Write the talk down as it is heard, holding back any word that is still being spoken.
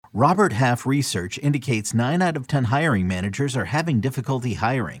Robert Half research indicates 9 out of 10 hiring managers are having difficulty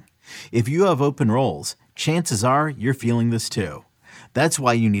hiring. If you have open roles, chances are you're feeling this too. That's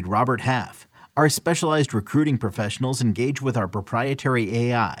why you need Robert Half. Our specialized recruiting professionals engage with our proprietary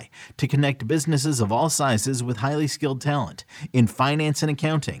AI to connect businesses of all sizes with highly skilled talent in finance and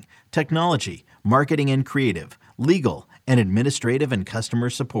accounting, technology, marketing and creative, legal, and administrative and customer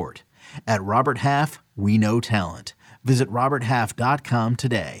support. At Robert Half, we know talent. Visit roberthalf.com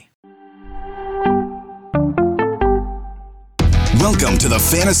today. Welcome to the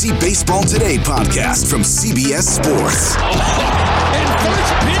Fantasy Baseball Today podcast from CBS Sports. And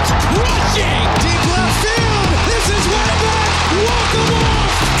first pitch crushing! Deep left field! This is way back!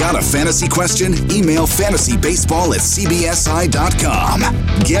 Walk-a-walk! Got a fantasy question? Email fantasybaseball@cbsi.com.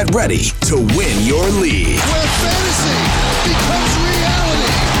 Get ready to win your league. Where fantasy becomes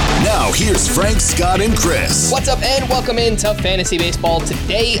reality. Now here's Frank, Scott, and Chris. What's up, and welcome into Fantasy Baseball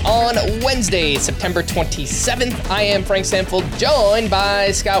Today on Wednesday, September 27th. I am Frank Stanfield, joined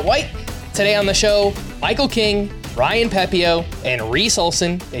by Scott White. Today on the show, Michael King, Ryan Pepio, and Reese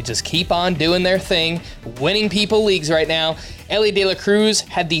Olson. They just keep on doing their thing, winning people leagues right now. Elly De La Cruz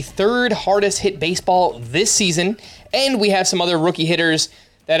had the third hardest hit baseball this season, and we have some other rookie hitters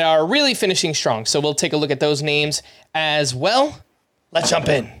that are really finishing strong. So we'll take a look at those names as well. Let's jump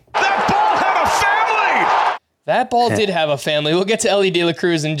in. That ball had a family! That ball did have a family. We'll get to Elly De La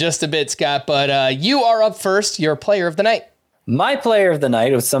Cruz in just a bit, Scott, but you are up first. You're player of the night. My player of the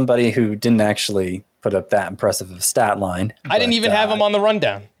night was somebody who didn't actually put up that impressive of a stat line. I didn't even have him on the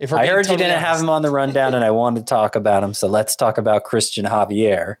rundown. I heard you didn't have him on the rundown, and I wanted to talk about him. So let's talk about Christian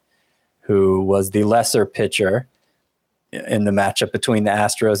Javier, who was the lesser pitcher in the matchup between the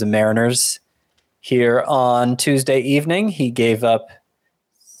Astros and Mariners. Here on Tuesday evening, he gave up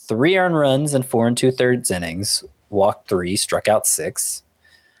 3 earned runs in 4 2/3 innings, walked 3, struck out 6.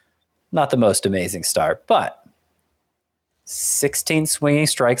 Not the most amazing start, but 16 swinging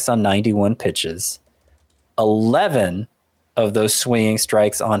strikes on 91 pitches. 11 of those swinging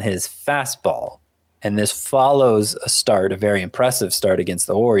strikes on his fastball. And this follows a very impressive start against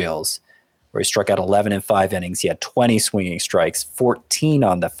the Orioles, where he struck out 11 in 5 innings. He had 20 swinging strikes, 14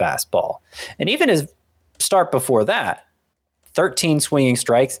 on the fastball. And even his start before that, 13 swinging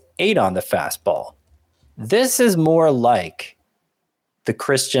strikes, 8 on the fastball. This is more like the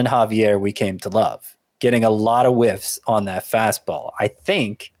Christian Javier we came to love, getting a lot of whiffs on that fastball. I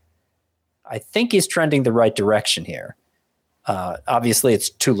think he's trending the right direction here. Obviously, it's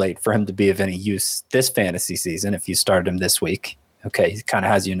too late for him to be of any use this fantasy season if you started him this week. Okay, he kind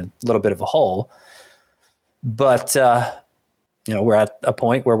of has you in a little bit of a hole. But, we're at a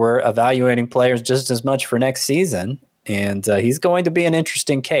point where we're evaluating players just as much for next season. And he's going to be an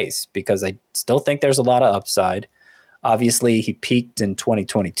interesting case because I still think there's a lot of upside. Obviously, he peaked in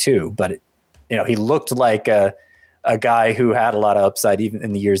 2022, but he looked like a guy who had a lot of upside even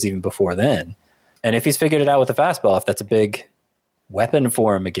in the years even before then. And if he's figured it out with the fastball, if that's a big weapon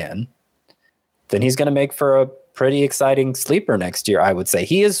for him again, then he's going to make for a pretty exciting sleeper next year, I would say.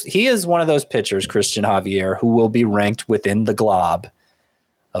 He is one of those pitchers, Christian Javier, who will be ranked within the glob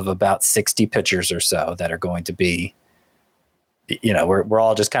of about 60 pitchers or so that are going to be, we're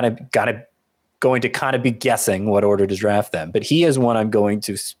all just going to be guessing what order to draft them. But he is one I'm going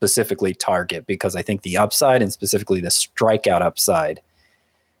to specifically target because I think the upside, and specifically the strikeout upside,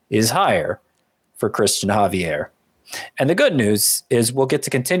 is higher for Christian Javier. And the good news is we'll get to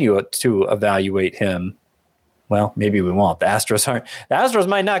continue to evaluate him. Well, maybe we won't. The Astros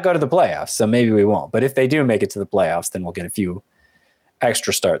might not go to the playoffs, so maybe we won't. But if they do make it to the playoffs, then we'll get a few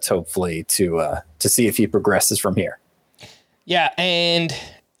extra starts, hopefully, to see if he progresses from here. Yeah, and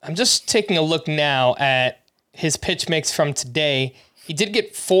I'm just taking a look now at his pitch mix from today. He did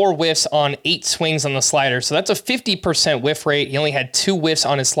get 4 whiffs on 8 swings on the slider, so that's a 50% whiff rate. He only had 2 whiffs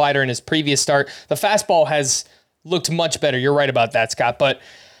on his slider in his previous start. The fastball has looked much better. You're right about that, Scott, but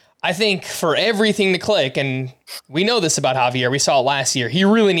I think for everything to click, and we know this about Javier, we saw it last year, he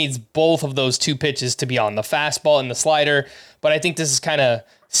really needs both of those 2 pitches to be on, the fastball and the slider. But I think this is kind of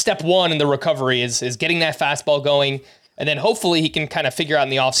step 1 in the recovery is getting that fastball going. And then hopefully he can kind of figure out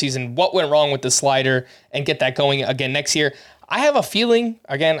in the offseason what went wrong with the slider and get that going again next year. I have a feeling,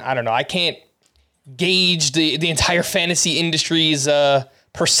 again, I don't know, I can't gauge the entire fantasy industry's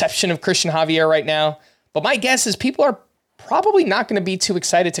perception of Christian Javier right now. But my guess is people are probably not going to be too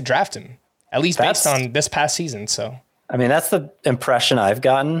excited to draft him, at least based on this past season. So, I mean, that's the impression I've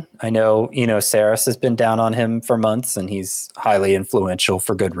gotten. I know, Saris has been down on him for months, and he's highly influential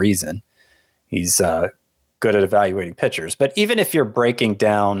for good reason. He's good at evaluating pitchers. But even if you're breaking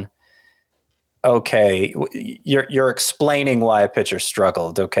down okay, you're explaining why a pitcher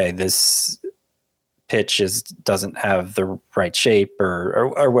struggled. Okay, this pitch doesn't have the right shape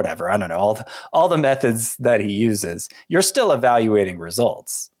or whatever. I don't know, all the methods that he uses. You're still evaluating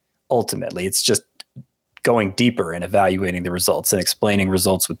results. Ultimately, it's just going deeper and evaluating the results and explaining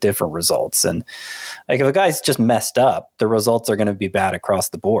results with different results. And like if a guy's just messed up, the results are going to be bad across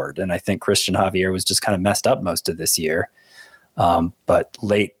the board. And I think Christian Javier was just kind of messed up most of this year. But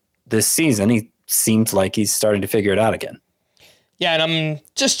late this season, he seems like he's starting to figure it out again. Yeah, and I'm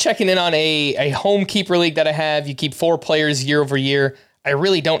just checking in on a home keeper league that I have. You keep 4 players year over year. I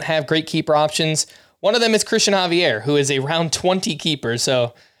really don't have great keeper options. One of them is Christian Javier, who is a round 20 keeper.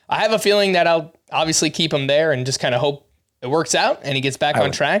 So I have a feeling that I'll obviously keep him there and just kind of hope it works out and he gets back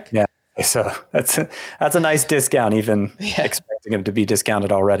on track. Yeah, so that's a nice discount, even expecting him to be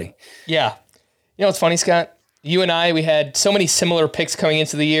discounted already. Yeah. You know what's funny, Scott? You and I, we had so many similar picks coming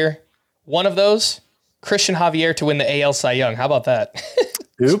into the year. One of those, Christian Javier to win the AL Cy Young. How about that?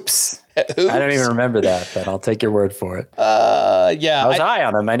 Oops. I don't even remember that, but I'll take your word for it. Yeah. I was high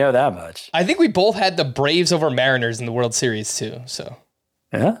on him. I know that much. I think we both had the Braves over Mariners in the World Series too. So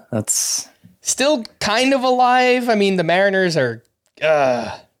yeah, that's still kind of alive. I mean, the Mariners are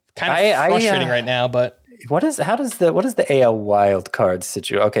kind of frustrating right now, but what is the AL wild card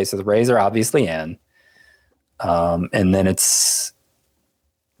situation? Okay, so the Rays are obviously in. And then it's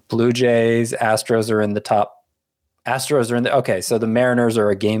Blue Jays, Astros are in the top. Okay, so the Mariners are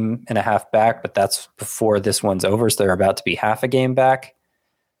a game and a half back, but that's before this one's over. So they're about to be half a game back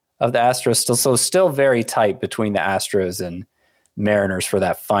of the Astros. Still very tight between the Astros and Mariners for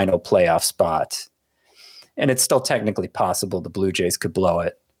that final playoff spot. And it's still technically possible the Blue Jays could blow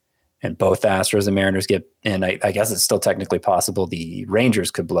it and both the Astros and Mariners get in. I guess it's still technically possible the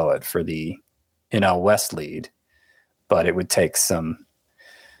Rangers could blow it for the NL West lead, but it would take some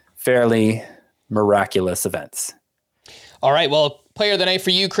fairly miraculous events. All right, well, player of the night for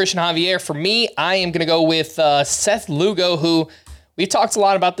you, Christian Javier. For me, I am going to go with Seth Lugo, who we've talked a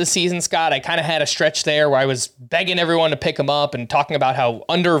lot about this season, Scott. I kind of had a stretch there where I was begging everyone to pick him up and talking about how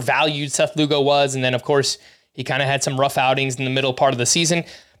undervalued Seth Lugo was. And then, of course, he kind of had some rough outings in the middle part of the season.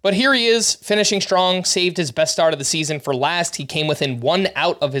 But here he is, finishing strong, saved his best start of the season for last. He came within 1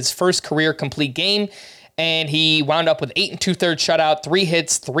 out of his first career complete game, and he wound up with 8 2/3 shutout, 3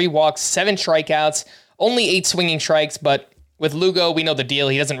 hits, 3 walks, 7 strikeouts, only 8 swinging strikes. But with Lugo, we know the deal.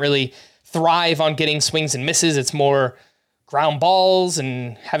 He doesn't really thrive on getting swings and misses. It's more ground balls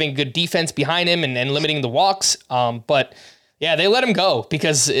and having good defense behind him and limiting the walks. But yeah, they let him go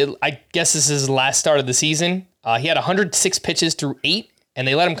because I guess this is his last start of the season. He had 106 pitches through 8, and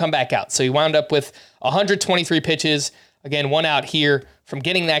they let him come back out. So he wound up with 123 pitches. Again, 1 out here from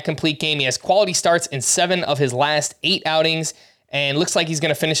getting that complete game. He has quality starts in 7 of his last 8 outings, and looks like he's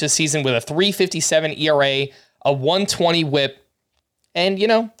going to finish this season with a 3.57 ERA, a 120 whip. And, you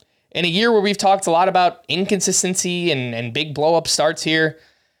know, in a year where we've talked a lot about inconsistency and big blow-up starts here,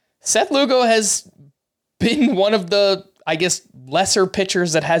 Seth Lugo has been one of the, I guess, lesser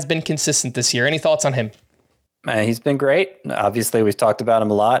pitchers that has been consistent this year. Any thoughts on him? He's been great. Obviously, we've talked about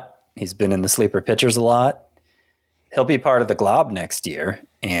him a lot. He's been in the sleeper pitchers a lot. He'll be part of the Glob next year.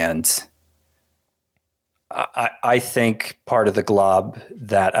 And I think part of the Glob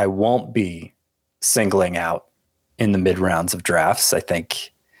that I won't be singling out in the mid rounds of drafts. I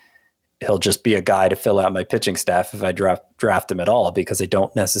think he'll just be a guy to fill out my pitching staff if I draft him at all, because I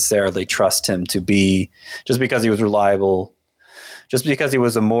don't necessarily trust him to be, just because he was reliable, just because he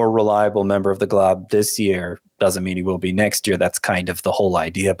was a more reliable member of the Glob this year doesn't mean he will be next year. That's kind of the whole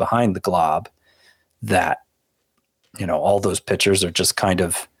idea behind the Glob, that, you know, all those pitchers are just kind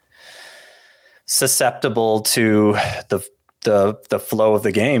of susceptible to the flow of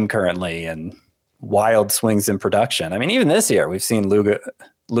the game currently and wild swings in production. I mean, even this year we've seen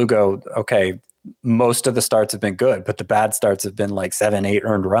Lugo, okay, most of the starts have been good, but the bad starts have been like 7-8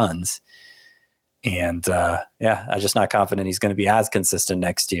 earned runs. And I'm just not confident he's going to be as consistent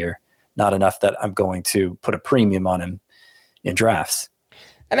next year. Not enough that I'm going to put a premium on him in drafts.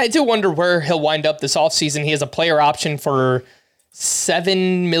 And I do wonder where he'll wind up this offseason. He has a player option for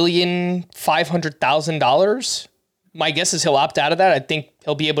 $7,500,000. My guess is he'll opt out of that. I think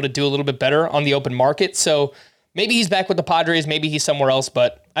he'll be able to do a little bit better on the open market. So maybe he's back with the Padres, maybe he's somewhere else,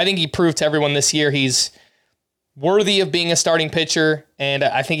 but I think he proved to everyone this year he's worthy of being a starting pitcher. And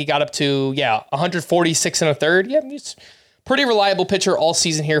I think he got up to, 146 1/3. Yeah, he's a pretty reliable pitcher all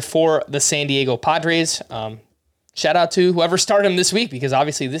season here for the San Diego Padres. Shout out to whoever started him this week, because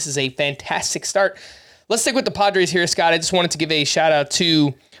obviously this is a fantastic start. Let's stick with the Padres here, Scott. I just wanted to give a shout out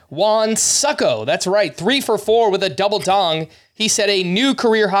to Juan Succo. That's right, 3 for 4 with a double dong. He set a new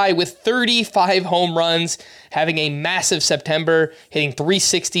career high with 35 home runs, having a massive September, hitting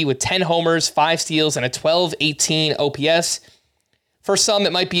 .360 with 10 homers, 5 steals, and a .1218 OPS. For some,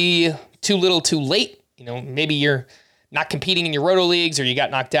 it might be too little too late. Maybe you're not competing in your roto leagues or you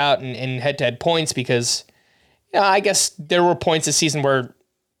got knocked out in head-to-head points because, I guess there were points this season where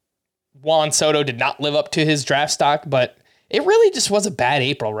Juan Soto did not live up to his draft stock, but it really just was a bad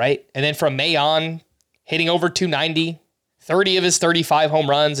April, right? And then from May on, hitting over .290, 30 of his 35 home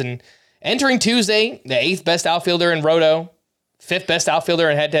runs, and entering Tuesday, the 8th best outfielder in roto, 5th best outfielder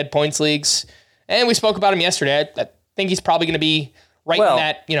in head-to-head points leagues. And we spoke about him yesterday. I think he's probably going to be in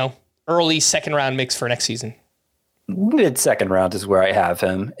that, early second round mix for next season. Mid second round is where I have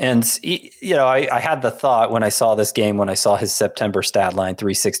him. And, I had the thought when I saw this game, when I saw his September stat line,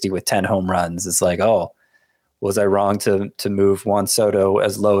 .360 with 10 home runs, it's like, oh, was I wrong to move Juan Soto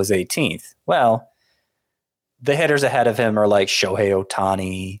as low as 18th? Well, the hitters ahead of him are like Shohei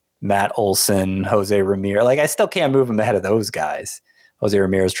Ohtani, Matt Olson, Jose Ramirez. Like, I still can't move him ahead of those guys. Jose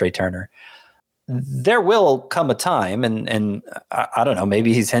Ramirez, Trey Turner. There will come a time, and I don't know,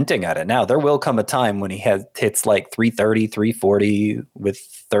 maybe he's hinting at it now. There will come a time when he hits like 330, 340 with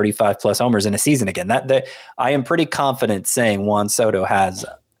 35 plus homers in a season again. I am pretty confident saying Juan Soto has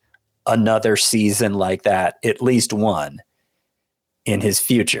another season like that, at least one, in his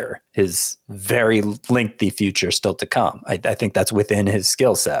future, his very lengthy future still to come. I think that's within his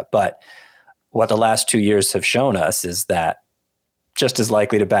skill set. But what the last 2 years have shown us is that just as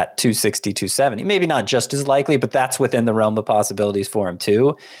likely to bat 260, 270, maybe not just as likely, but that's within the realm of possibilities for him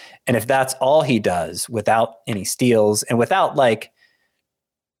too. And if that's all he does without any steals and without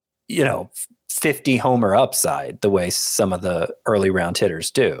 50 homer upside, the way some of the early round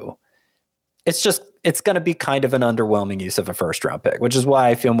hitters do, it's going to be kind of an underwhelming use of a first round pick, which is why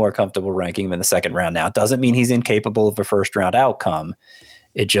I feel more comfortable ranking him in the second round now. It doesn't mean he's incapable of a first round outcome.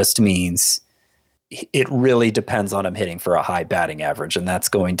 It just means it really depends on him hitting for a high batting average. And that's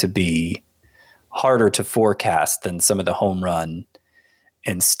going to be harder to forecast than some of the home run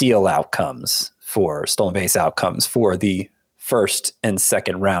and steal outcomes for stolen base outcomes for the first and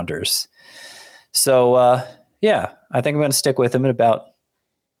second rounders. So, I think I'm going to stick with him at about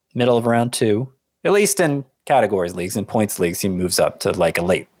middle of round 2, at least in categories leagues. In points leagues, he moves up to like a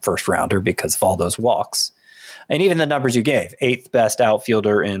late first rounder because of all those walks. And even the numbers you gave, 8th best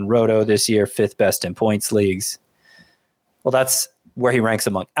outfielder in roto this year, 5th best in points leagues. Well, that's where he ranks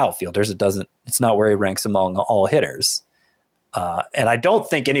among outfielders. It's not where he ranks among all hitters. And I don't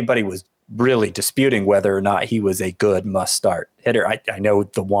think anybody was really disputing whether or not he was a good must-start hitter. I know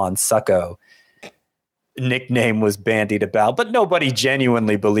the Juan Soto nickname was bandied about, but nobody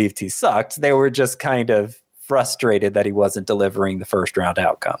genuinely believed he sucked. They were just kind of frustrated that he wasn't delivering the first-round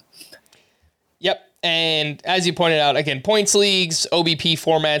outcome. Yep. And as you pointed out, again, points leagues, OBP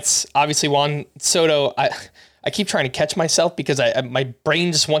formats, obviously Juan Soto, I keep trying to catch myself because my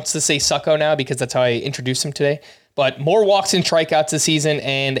brain just wants to say Succo now because that's how I introduced him today. But more walks and strikeouts this season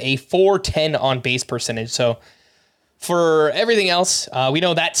and a .410 on base percentage. So for everything else, we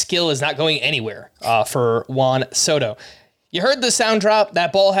know that skill is not going anywhere for Juan Soto. You heard the sound drop.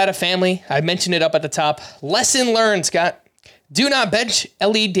 That ball had a family. I mentioned it up at the top. Lesson learned, Scott. Do not bench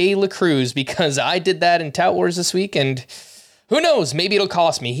Elly De La Cruz because I did that in Tout Wars this week, and who knows, maybe it'll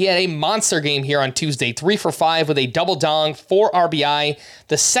cost me. He had a monster game here on Tuesday, 3 for 5 with a double dong, 4 RBI.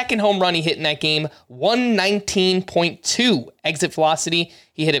 The second home run he hit in that game, 119.2 exit velocity.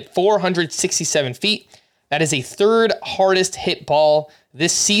 He hit it 467 feet. That is a third hardest hit ball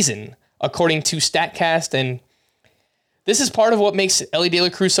this season, according to StatCast, and this is part of what makes Elly De La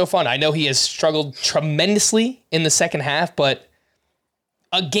Cruz so fun. I know he has struggled tremendously in the second half, but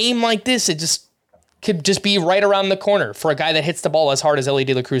a game like this, it just could just be right around the corner for a guy that hits the ball as hard as Elly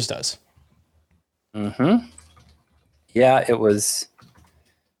De La Cruz does. Mm-hmm. Yeah, it was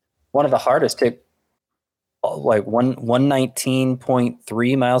one of the hardest hit, like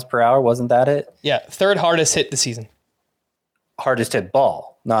 119.3 miles per hour. Wasn't that it? Yeah, third hardest hit this season. Hardest hit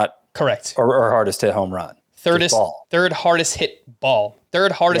ball, not correct. Or hardest hit home run. Third hardest hit ball.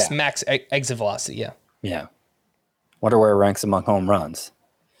 Third hardest max exit velocity. Yeah. Yeah. Wonder where it ranks among home runs.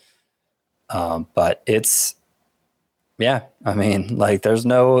 But it's, I mean, like there's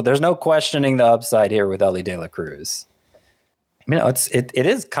no questioning the upside here with Elly De La Cruz. I mean, it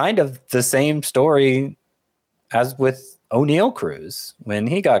is kind of the same story as with O'Neal Cruz when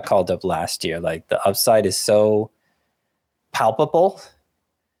he got called up last year. Like the upside is so palpable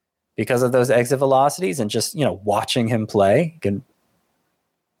because of those exit velocities and just, watching him play can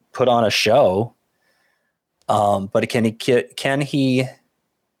put on a show. But can he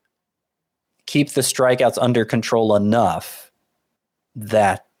keep the strikeouts under control enough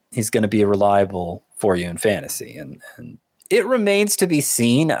that he's going to be reliable for you in fantasy. And it remains to be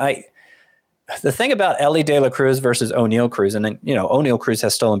seen. The thing about Elly De La Cruz versus O'Neal Cruz, and then, O'Neal Cruz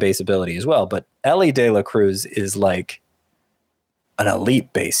has stolen base ability as well, but Elly De La Cruz is like an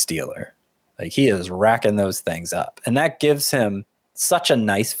elite base stealer. Like, he is racking those things up, and that gives him such a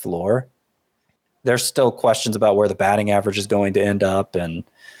nice floor. There's still questions about where the batting average is going to end up, and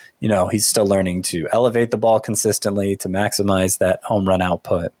he's still learning to elevate the ball consistently to maximize that home run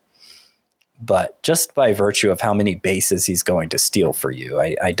output. But just by virtue of how many bases he's going to steal for you,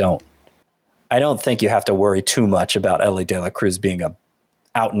 I don't think you have to worry too much about Elly De La Cruz being a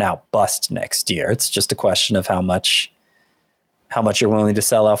out and out bust next year. It's just a question of how much you're willing to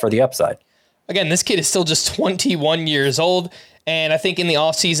sell out for the upside. Again, this kid is still just 21 years old, and I think in the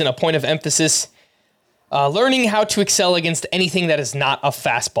offseason, a point of emphasis, learning how to excel against anything that is not a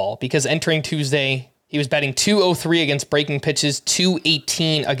fastball, because entering Tuesday, he was batting .203 against breaking pitches,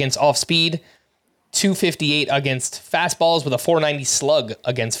 .218 against off speed, .258 against fastballs with a .490 slug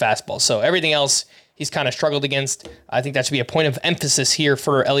against fastballs. So everything else he's kind of struggled against. I think that should be a point of emphasis here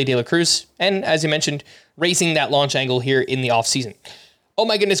for Elly De La Cruz. And as you mentioned, raising that launch angle here in the offseason. Oh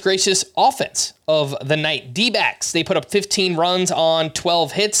my goodness gracious, offense of the night. D-backs, they put up 15 runs on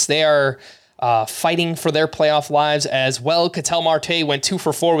 12 hits. They are fighting for their playoff lives as well. Ketel Marte went 2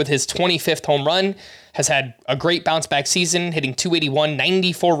 for 4 with his 25th home run, has had a great bounce back season, hitting .281,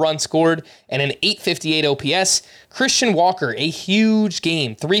 94 runs scored, and an .858 OPS. Christian Walker, a huge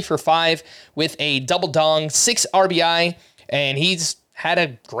game, 3 for 5 with a double dong, 6 RBI, and he's had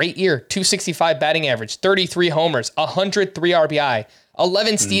a great year, .265 batting average, 33 homers, 103 RBI,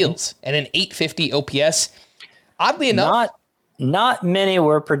 11 steals, and an .850 OPS. Oddly enough, not many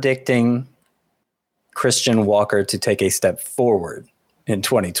were predicting Christian Walker to take a step forward in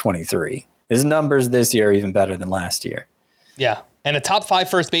 2023. His numbers this year are even better than last year. Yeah, and a top 5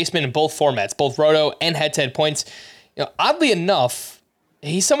 first baseman in both formats, both roto and head-to-head points. Oddly enough,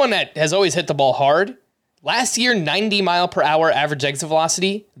 he's someone that has always hit the ball hard. Last year, 90 mile per hour average exit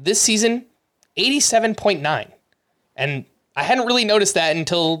velocity. This season, 87.9. And I hadn't really noticed that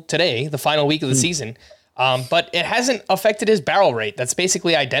until today, the final week of the season. But it hasn't affected his barrel rate. That's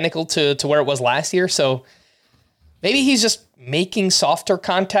basically identical to where it was last year. So maybe he's just making softer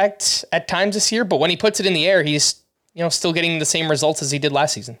contact at times this year, but when he puts it in the air, he's still getting the same results as he did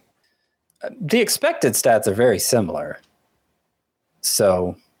last season. The expected stats are very similar.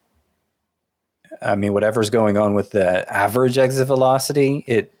 So, I mean, whatever's going on with the average exit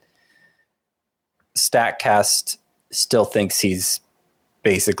velocity, StatCast still thinks he's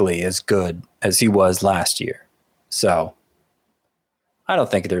basically as good as he was last year. So I don't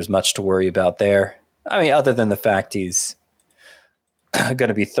think there's much to worry about there. I mean, other than the fact he's going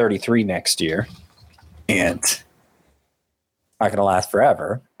to be 33 next year and not going to last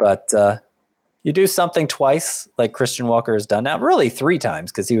forever. But you do something twice like Christian Walker has done now, really 3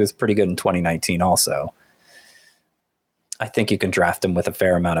 times, because he was pretty good in 2019 also. I think you can draft him with a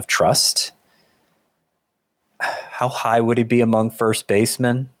fair amount of trust. How high would he be among first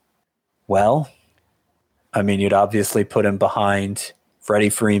basemen? Well, I mean, you'd obviously put him behind Freddie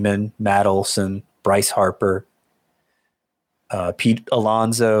Freeman, Matt Olson, Bryce Harper, Pete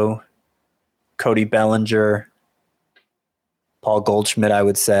Alonso, Cody Bellinger, Paul Goldschmidt, I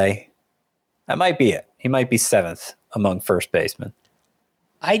would say. That might be it. He might be 7th among first basemen.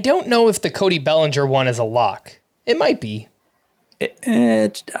 I don't know if the Cody Bellinger one is a lock. It might be.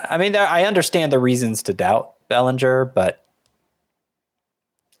 I mean, I understand the reasons to doubt Bellinger, but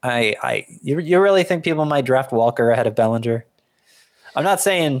you really think people might draft Walker ahead of Bellinger? I'm not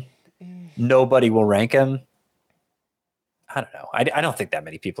saying nobody will rank him. I don't know. I don't think that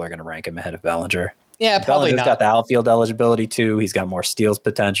many people are going to rank him ahead of Bellinger. Yeah, probably Bellinger's not. got the outfield eligibility too. He's got more steals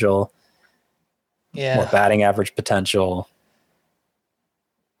potential. Yeah. More batting average potential.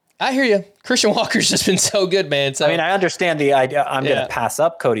 I hear you. Christian Walker's just been so good, man. So I mean, I understand the idea. I'm going to pass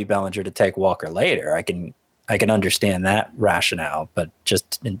up Cody Bellinger to take Walker later. I can understand that rationale, but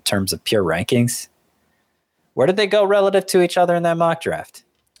just in terms of pure rankings, where did they go relative to each other in that mock draft?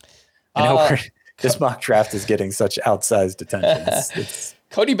 I know this mock draft is getting such outsized attention. It's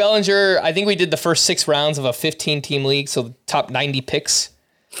Cody Bellinger, I think we did the first 6 rounds of a 15-team league, so the top 90 picks.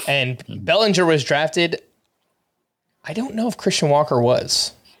 And Bellinger was drafted. I don't know if Christian Walker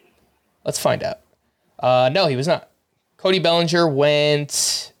was. Let's find out. No, he was not. Cody Bellinger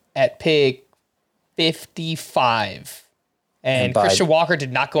went at pick 55. And Christian Walker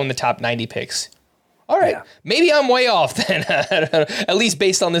did not go in the top 90 picks. All right. Yeah. Maybe I'm way off then. At least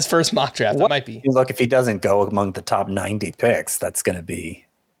based on this first mock draft. That might be. Look, if he doesn't go among the top 90 picks, that's going to be...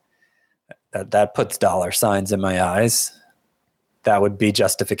 That puts dollar signs in my eyes. that would be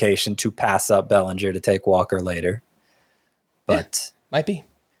justification to pass up Bellinger to take Walker later. But might be.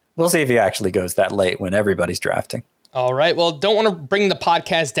 We'll see if he actually goes that late when everybody's drafting. All right. Well, don't want to bring the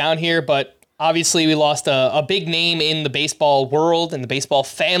podcast down here, but obviously we lost a big name in the baseball world and the baseball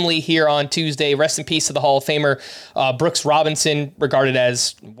family here on Tuesday. Rest in peace to the Hall of Famer, Brooks Robinson, regarded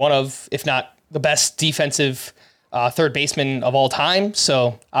as one of, if not the best defensive third baseman of all time.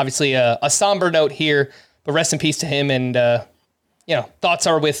 So obviously a somber note here, but rest in peace to him. And, thoughts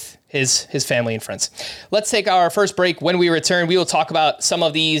are with his family and friends. Let's take our first break. When we return, we will talk about some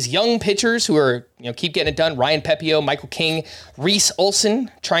of these young pitchers who are, keep getting it done. Ryan Pepiot, Michael King, Reese Olson,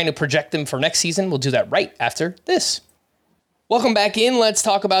 trying to project them for next season. We'll do that right after this. Welcome back in. Let's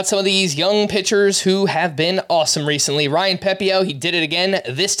talk about some of these young pitchers who have been awesome recently. Ryan Pepiot, he did it again,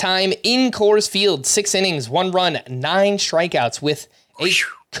 this time in Coors Field. 6 innings, 1 run, 9 strikeouts with a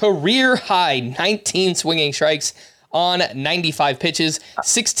career high 19 swinging strikes on 95 pitches,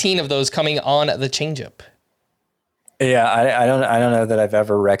 16 of those coming on the changeup. Yeah, I don't know that I've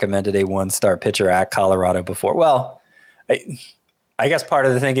ever recommended a 1-star pitcher at Colorado before. Well, I guess part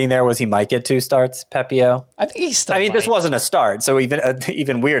of the thinking there was he might get 2 starts, Pepiot. I think he's still this wasn't a start, so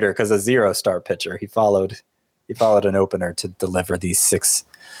even weirder because a 0-star pitcher. He followed an opener to deliver these 6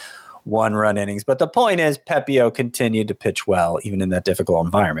 1-run innings. But the point is, Pepiot continued to pitch well, even in that difficult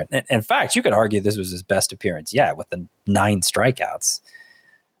environment. And in fact, you could argue this was his best appearance yet, with the 9 strikeouts.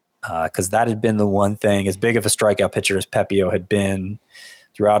 Because that had been the one thing, as big of a strikeout pitcher as Pepiot had been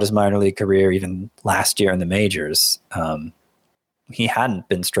throughout his minor league career, even last year in the majors. He hadn't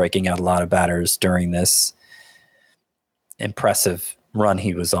been striking out a lot of batters during this impressive run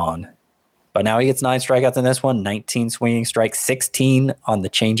he was on. But now he gets 9 strikeouts in this one, 19 swinging strikes, 16 on the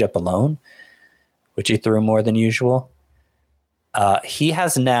changeup alone, which he threw more than usual. He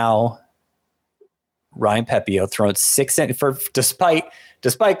has now, Ryan Pepiot, thrown 6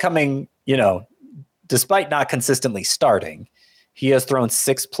 despite coming, despite not consistently starting, he has thrown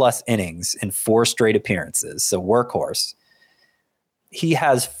 6+ innings in 4 straight appearances. So workhorse. He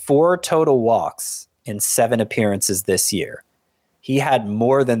has 4 total walks in 7 appearances this year. He had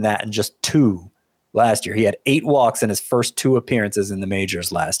more than that in just 2 last year. He had 8 walks in his first 2 appearances in the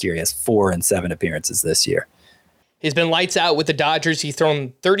majors last year. He has 4 in 7 appearances this year. He's been lights out with the Dodgers. He's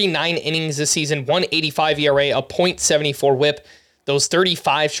thrown 39 innings this season, 1.85 ERA, a .74 whip, those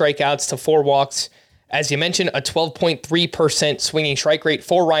 35 strikeouts to 4 walks. As you mentioned, a 12.3% swinging strike rate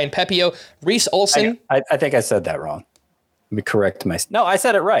for Ryan Pepiot. Reese Olson. I think I said that wrong. Let me correct myself. No, I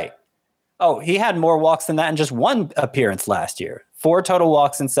said it right. Oh, he had more walks than that in just 1 appearance last year. 4 total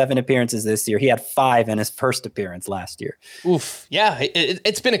walks in 7 appearances this year. He had 5 in his first appearance last year. Oof. Yeah,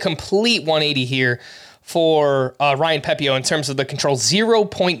 it's been a complete 180 here for Ryan Pepiot in terms of the control.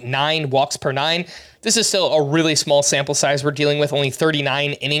 0.9 walks per 9. This is still a really small sample size we're dealing with, only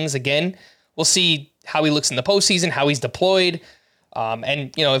 39 innings again. We'll see how he looks in the postseason, how he's deployed,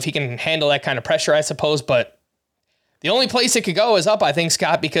 and if he can handle that kind of pressure, I suppose. But the only place it could go is up, I think,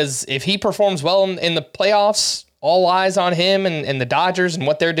 Scott, because if he performs well in the playoffs, all eyes on him and the Dodgers and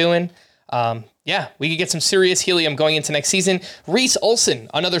what they're doing. We could get some serious helium going into next season. Reese Olson,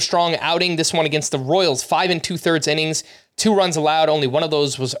 another strong outing. This one against the Royals, 5 2/3 innings, 2 runs allowed. Only one of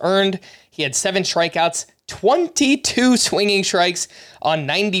those was earned. He had 7 strikeouts, 22 swinging strikes on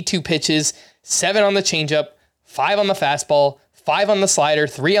 92 pitches, 7 on the changeup, 5 on the fastball, 5 on the slider,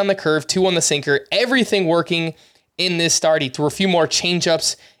 3 on the curve, 2 on the sinker. Everything working in this start. He threw a few more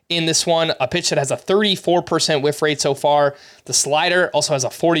changeups in this one, a pitch that has a 34% whiff rate so far. The slider also has a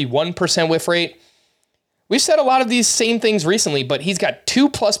 41% whiff rate. We've said a lot of these same things recently, but he's got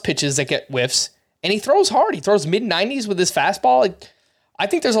 2+ pitches that get whiffs, and he throws hard. He throws mid-90s with his fastball. I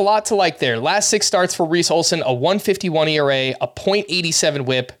think there's a lot to like there. Last 6 starts for Reese Olson, a 1.51 ERA, a .87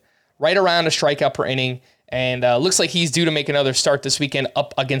 whip, right around a strikeout per inning, and looks like he's due to make another start this weekend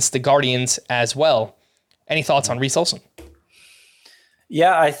up against the Guardians as well. Any thoughts on Reese Olson?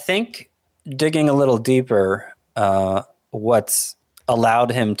 Yeah, I think digging a little deeper, what's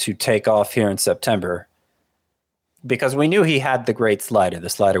allowed him to take off here in September, because we knew he had the great slider, the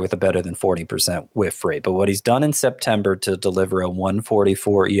slider with a better than 40% whiff rate. But what he's done in September to deliver a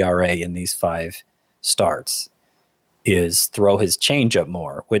 1.44 ERA in these 5 starts is throw his changeup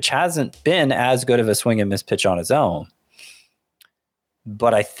more, which hasn't been as good of a swing and miss pitch on his own.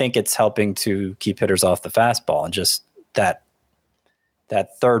 But I think it's helping to keep hitters off the fastball and just that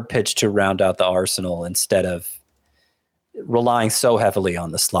third pitch to round out the arsenal instead of relying so heavily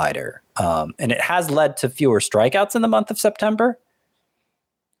on the slider. And it has led to fewer strikeouts in the month of September,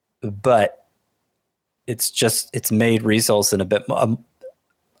 but it's made Reese Olson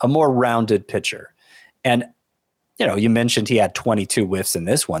a more rounded pitcher. And you mentioned he had 22 whiffs in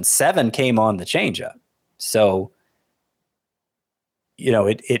this one. 7 came on the changeup. So,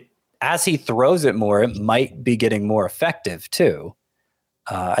 it as he throws it more, it might be getting more effective too.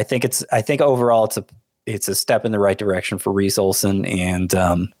 I think overall it's a step in the right direction for Reese Olson, and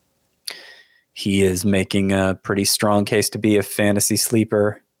he is making a pretty strong case to be a fantasy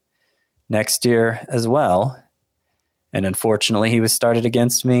sleeper next year as well. And unfortunately, he was started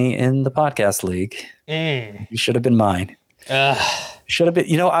against me in the podcast league. He should have been mine. Should have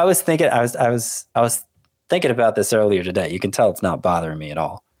been. I was thinking. I was thinking about this earlier today. You can tell it's not bothering me at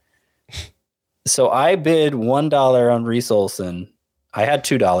all. So I bid $1 on Reese Olson. I had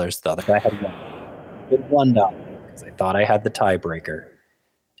 $2. The other guy had $1. I bid $1 because I thought I had the tiebreaker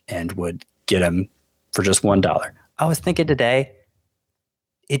and would get him for just $1. I was thinking today,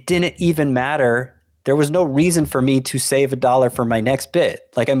 it didn't even matter. There was no reason for me to save $1 for my next bid.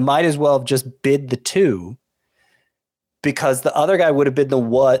 Like, I might as well have just bid the 2, because the other guy would have bid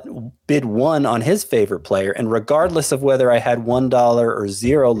 1 on his favorite player. And regardless of whether I had $1 or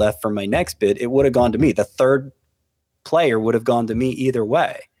 0 left for my next bid, it would have gone to me. The third player would have gone to me either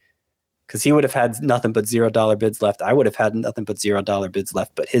way, because he would have had nothing but $0 bids left. I would have had nothing but $0 bids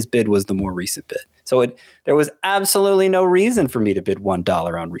left, but his bid was the more recent bid. So there was absolutely no reason for me to bid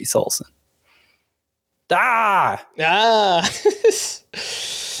 $1 on Reese Olson. I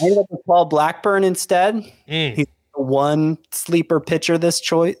ended up with Paul Blackburn instead. He's the one sleeper pitcher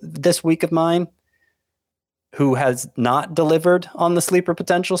this week of mine who has not delivered on the sleeper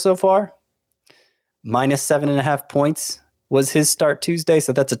potential so far. Minus 7.5 points was his start Tuesday.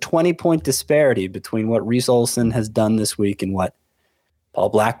 So that's a 20-point disparity between what Reese Olson has done this week and what Paul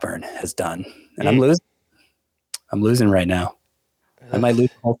Blackburn has done. And I'm losing. I'm losing right now. I might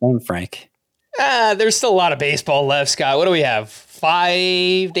lose the whole thing, Frank. There's still a lot of baseball left, Scott. What do we have?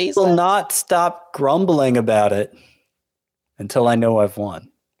 5 days left? I will not stop grumbling about it until I know I've won.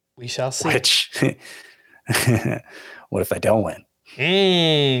 We shall see. Which, what if I don't win?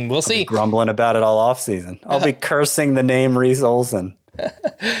 We'll see. I'll be grumbling about it all offseason. I'll be cursing the name Reese Olson.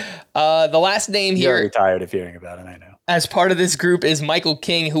 The last name here. You're tired of hearing about it, I know. As part of this group is Michael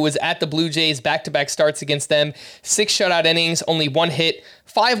King, who was at the Blue Jays back-to-back starts against them. 6 shutout innings, only 1 hit,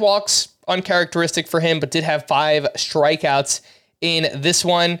 5 walks, uncharacteristic for him, but did have 5 strikeouts in this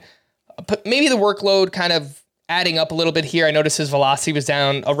one. But maybe the workload kind of adding up a little bit here. I noticed his velocity was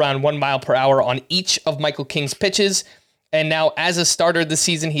down around 1 mile per hour on each of Michael King's pitches. And now as a starter this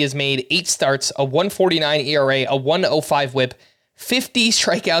season, he has made 8 starts, a 1.49 ERA, a 1.05 whip, 50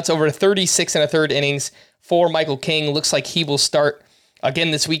 strikeouts over 36 and a third innings for Michael King. Looks like he will start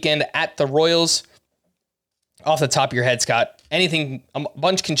again this weekend at the Royals. Off the top of your head, Scott, anything, a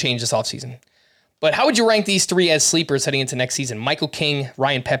bunch can change this offseason. But how would you rank these 3 as sleepers heading into next season? Michael King,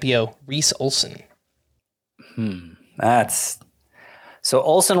 Ryan Pepiot, Reese Olson. So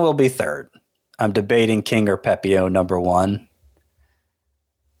Olson will be 3rd. I'm debating King or Pepiot number 1.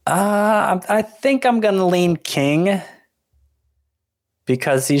 I think I'm going to lean King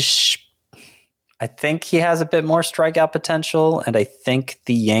because I think he has a bit more strikeout potential, and I think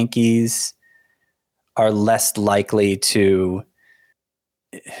the Yankees are less likely to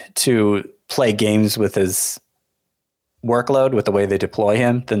play games with his workload, with the way they deploy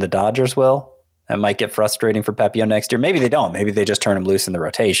him, than the Dodgers will. That might get frustrating for Pepiot next year. Maybe they don't. Maybe they just turn him loose in the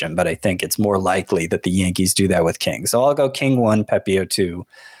rotation, but I think it's more likely that the Yankees do that with King. So I'll go King 1, Pepiot 2,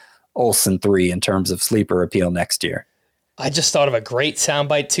 Olson 3 in terms of sleeper appeal next year. I just thought of a great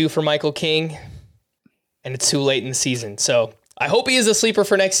soundbite too for Michael King, and it's too late in the season. So I hope he is a sleeper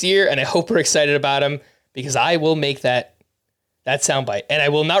for next year, and I hope we're excited about him, because I will make that soundbite, and I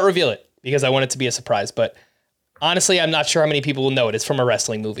will not reveal it because I want it to be a surprise. But honestly, I'm not sure how many people will know it. It's from a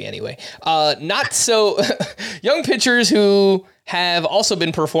wrestling movie anyway. Not so young pitchers who have also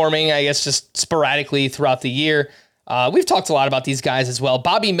been performing, I guess, just sporadically throughout the year. We've talked a lot about these guys as well.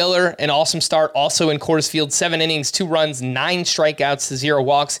 Bobby Miller, an awesome start, also in Coors Field, 7 innings, 2 runs, 9 strikeouts to 0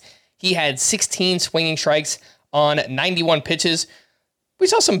 walks. He had 16 swinging strikes on 91 pitches. We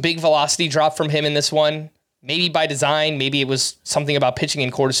saw some big velocity drop from him in this one. Maybe by design, maybe it was something about pitching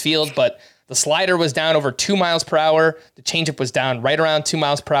in Coors Field, but the slider was down over 2 miles per hour. The changeup was down right around 2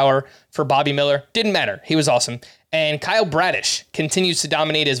 miles per hour for Bobby Miller. Didn't matter. He was awesome. And Kyle Bradish continues to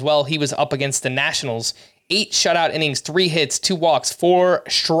dominate as well. He was up against the Nationals. 8 shutout innings, 3 hits, 2 walks, 4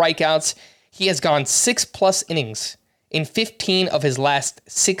 strikeouts. He has gone 6+ innings in 15 of his last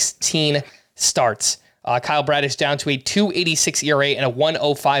 16 starts. Kyle Bradish down to a 2.86 ERA and a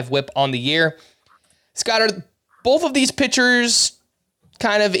 1.05 whip on the year. Scott, are both of these pitchers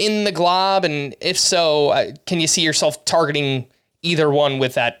kind of in the glob? And if so, can you see yourself targeting either one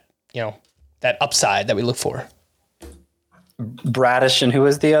with that, that upside that we look for? Bradish, and who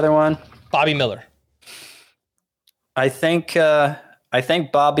is the other one? Bobby Miller. I think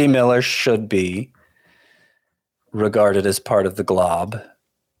Bobby Miller should be regarded as part of the glob,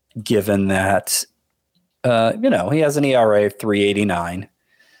 given that he has an ERA of 3.89.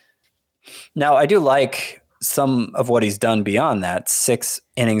 Now, I do like some of what he's done beyond that, 6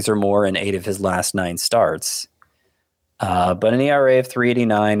 innings or more in 8 of his last 9 starts. But an ERA of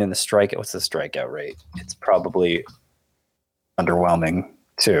 3.89 and what's the strikeout rate? It's probably underwhelming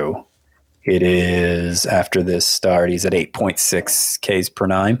too. It is, after this start, he's at 8.6 Ks per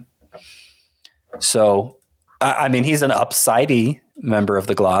 9. So, I mean, he's an upsidey member of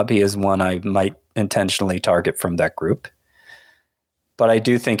the glob. He is one I might intentionally target from that group. But I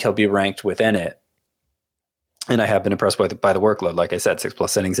do think he'll be ranked within it. And I have been impressed by the workload. Like I said,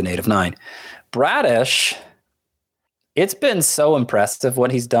 6+ innings in 8 of 9. Bradish, it's been so impressive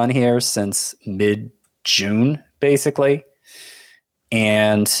what he's done here since mid-June, basically.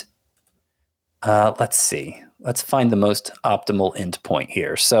 And let's see. Let's find the most optimal end point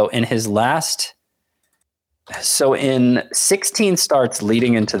here. So in 16 starts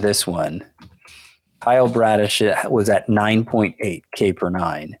leading into this one, Kyle Bradish was at 9.8 K per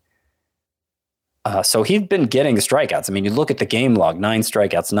 9. So he's been getting strikeouts. I mean, you look at the game log, 9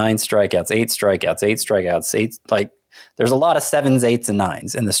 strikeouts, 8 strikeouts, 8. Like, there's a lot of 7s, 8s, and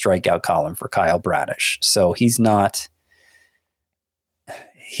 9s in the strikeout column for Kyle Bradish. So he's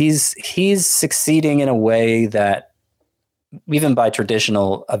succeeding in a way that, even by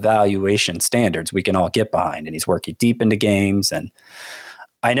traditional evaluation standards, we can all get behind. And he's working deep into games. And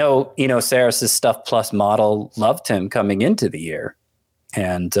I know, Saris's Stuff Plus model loved him coming into the year.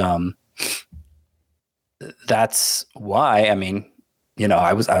 And that's why, I mean,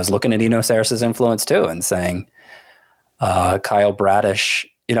 I was looking at Saris's influence too and saying, Kyle Bradish,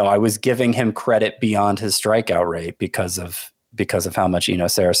 I was giving him credit beyond his strikeout rate because of how much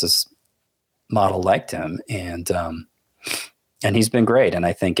Saris's model liked him, and he's been great. And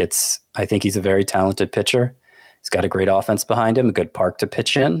I think he's a very talented pitcher. He's got a great offense behind him, a good park to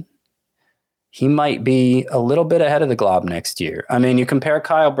pitch in. He might be a little bit ahead of the glob next year. I mean, you compare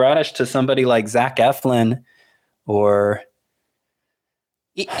Kyle Bradish to somebody like Zach Eflin or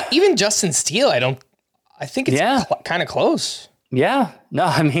even Justin Steele. I think it's kind of close. Yeah. No,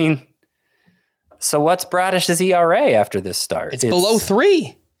 I mean, so what's Bradish's ERA after this start? It's below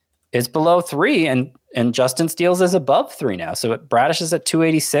 3. It's below 3, and Justin Steele's is above 3 now. So Bradish is at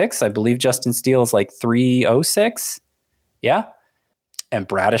 286. I believe Justin Steele is like 306. Yeah. And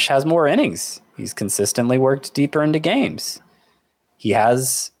Bradish has more innings. He's consistently worked deeper into games. He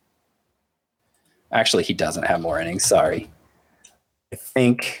doesn't have more innings. Sorry. I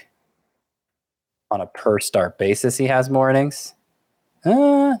think on a per start basis, he has more innings.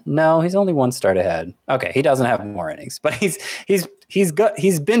 No, he's only 1 start ahead. Okay, he doesn't have more innings, but he's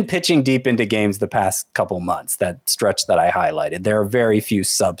been pitching deep into games the past couple months. That stretch that I highlighted, there are very few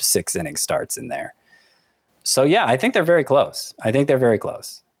sub 6 inning starts in there. So yeah, I think they're very close.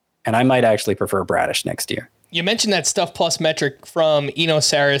 And I might actually prefer Bradish next year. You mentioned that Stuff Plus metric from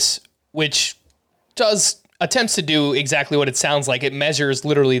Saris, which attempts to do exactly what it sounds like. It measures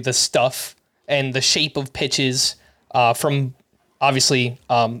literally the stuff and the shape of pitches from obviously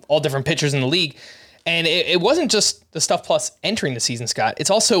all different pitchers in the league. And it wasn't just the Stuff Plus entering the season, Scott. It's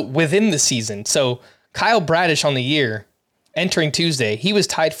also within the season. So Kyle Bradish on the year, entering Tuesday, he was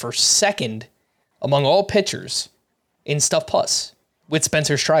tied for 2nd among all pitchers in Stuff Plus with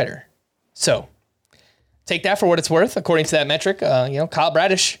Spencer Strider. So take that for what it's worth. According to that metric, Kyle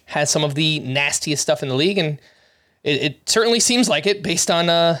Bradish has some of the nastiest stuff in the league, and it certainly seems like it based on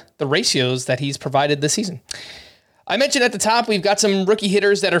the ratios that he's provided this season. I mentioned at the top, we've got some rookie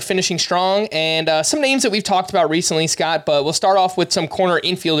hitters that are finishing strong and some names that we've talked about recently, Scott, but we'll start off with some corner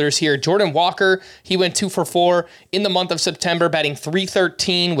infielders here. Jordan Walker, he went 2 for 4 in the month of September, batting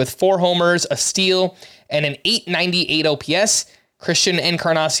 .313 with 4 homers, a steal, and an .898 OPS. Christian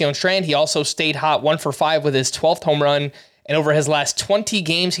Encarnacion Strand, he also stayed hot, 1 for 5 with his 12th home run, and over his last 20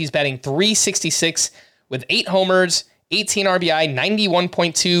 games, he's batting .366 with 8 homers, 18 RBI,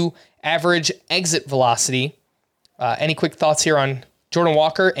 91.2 average exit velocity. Any quick thoughts here on Jordan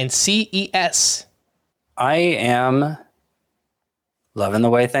Walker and CES? I am loving the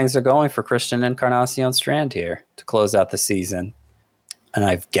way things are going for Christian Encarnacion Strand here to close out the season. And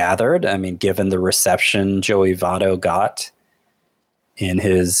I've gathered, given the reception Joey Votto got in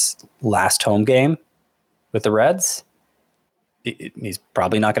his last home game with the Reds, he's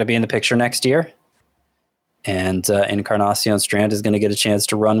probably not going to be in the picture next year. And Encarnacion Strand is going to get a chance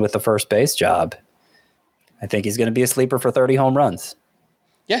to run with the first base job. I think he's going to be a sleeper for 30 home runs.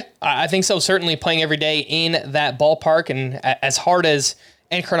 Yeah, I think so. Certainly playing every day in that ballpark, and as hard as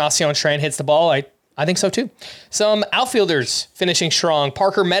Encarnacion Strand hits the ball, I think so too. Some outfielders finishing strong.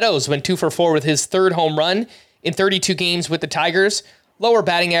 Parker Meadows went 2 for 4 with his third home run in 32 games with the Tigers. Lower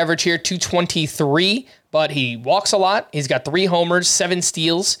batting average here, 223, but he walks a lot. He's got 3 homers, 7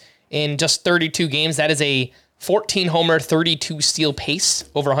 steals in just 32 games. That is a 14 homer, 32 steal pace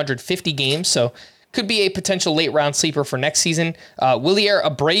over 150 games. So could be a potential late round sleeper for next season. Wilyer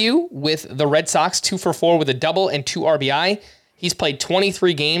Abreu with the Red Sox, 2 for 4 with a double and 2 RBI. He's played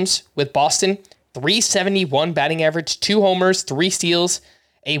 23 games with Boston, 371 batting average, 2 homers, 3 steals,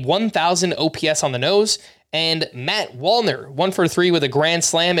 a 1,000 OPS on the nose. And Matt Wallner, 1 for 3 with a grand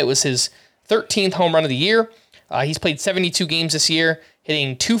slam. It was his 13th home run of the year. He's played 72 games this year,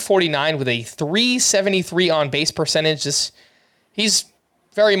 hitting 249 with a 373 on base percentage. He's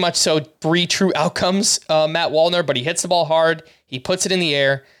very much so 3 true outcomes, Matt Wallner, but he hits the ball hard. He puts it in the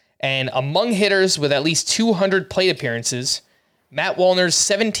air. And among hitters with at least 200 plate appearances, Matt Wallner's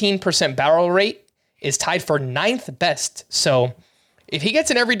 17% barrel rate is tied for 9th best. So if he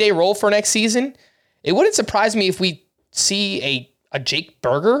gets an everyday role for next season, it wouldn't surprise me if we see a Jake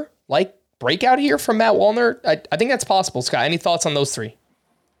Burger-like breakout here from Matt Wallner. I think that's possible. Scott, any thoughts on those 3?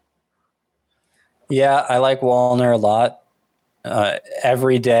 Yeah, I like Wallner a lot.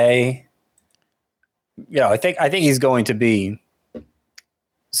 Every day, I think he's going to be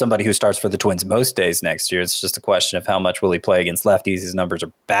somebody who starts for the Twins most days next year. It's just a question of how much will he play against lefties. His numbers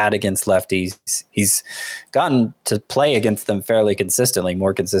are bad against lefties. He's gotten to play against them fairly consistently,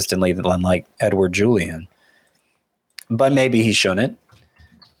 more consistently than like Edward Julian. But maybe he shouldn't.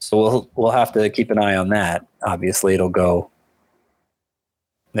 So we'll have to keep an eye on that. Obviously, it'll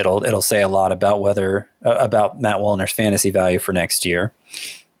say a lot about about Matt Wallner's fantasy value for next year.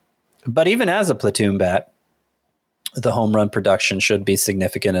 But even as a platoon bat, the home run production should be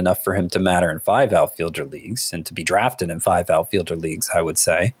significant enough for him to matter in 5 outfielder leagues and to be drafted in 5 outfielder leagues, I would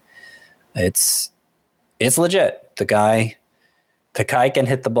say. It's legit. The guy can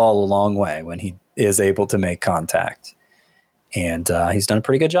hit the ball a long way when he is able to make contact. And he's done a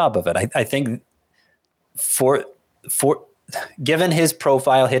pretty good job of it. I think for given his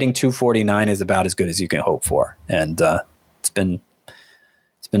profile, hitting 249 is about as good as you can hope for. And it's been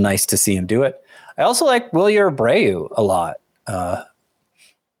nice to see him do it. I also like Wilyer Abreu a lot.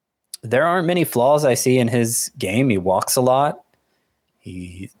 There aren't many flaws I see in his game. He walks a lot.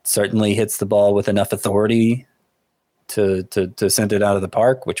 He certainly hits the ball with enough authority to send it out of the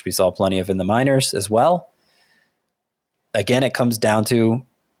park, which we saw plenty of in the minors as well. Again, it comes down to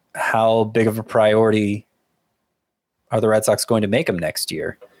how big of a priority are the Red Sox going to make him next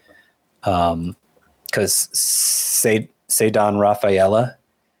year? Because Ceddanne Rafaela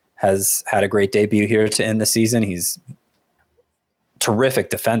has had a great debut here to end the season. He's terrific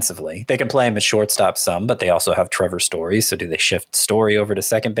defensively. They can play him at shortstop some, but they also have Trevor Story. So do they shift Story over to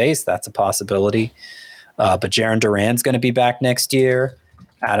second base? That's a possibility. But Jarren Duran's going to be back next year.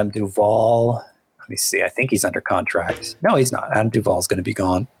 Adam Duvall. Let me see. I think he's under contract. No, he's not. Adam Duvall's going to be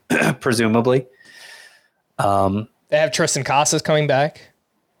gone, presumably. They have Tristan Casas coming back.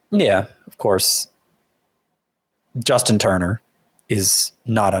 Yeah, of course. Justin Turner is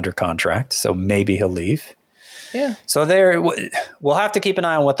not under contract, so maybe he'll leave. Yeah. So we'll have to keep an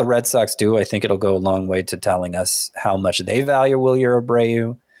eye on what the Red Sox do. I think it'll go a long way to telling us how much they value Wilyer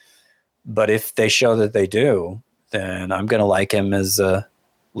Abreu. But if they show that they do, then I'm going to like him as a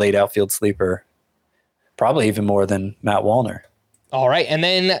late outfield sleeper, probably even more than Matt Wallner. All right, and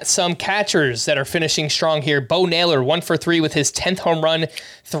then some catchers that are finishing strong here. Bo Naylor, 1 for 3 with his 10th home run,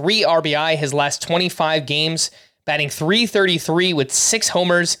 3 RBI, his last 25 games, batting .333 with 6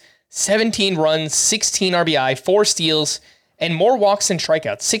 homers, 17 runs, 16 RBI, 4 steals, and more walks than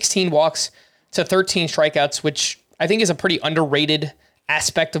strikeouts. 16 walks to 13 strikeouts, which I think is a pretty underrated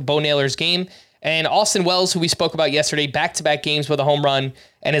aspect of Bo Naylor's game. And Austin Wells, who we spoke about yesterday, back-to-back games with a home run,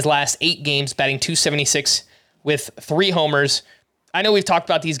 and his last 8 games batting .276 with 3 homers. I know we've talked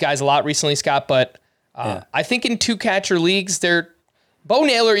about these guys a lot recently, Scott, but I think in 2-catcher leagues, Bo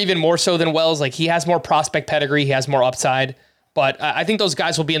Naylor even more so than Wells. Like, he has more prospect pedigree, he has more upside, but I think those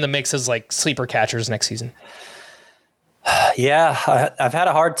guys will be in the mix as like sleeper catchers next season. Yeah, I've had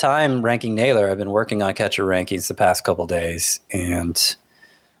a hard time ranking Naylor. I've been working on catcher rankings the past couple days, and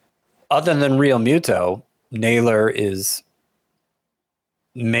other than Real Muto, Naylor is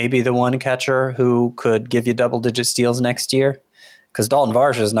maybe the one catcher who could give you double-digit steals next year. Because Dalton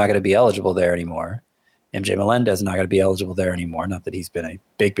Varsho is not going to be eligible there anymore. MJ Melendez is not going to be eligible there anymore. Not that he's been a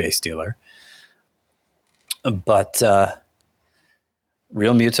big base stealer. But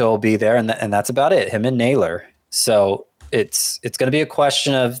Real Muto will be there, and that's about it, him and Naylor. So it's going to be a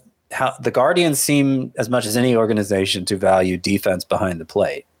question of how the Guardians seem, as much as any organization, to value defense behind the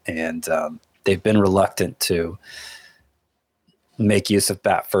plate. And they've been reluctant to make use of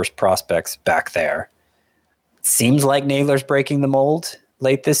bat first prospects back there. Seems like Naylor's breaking the mold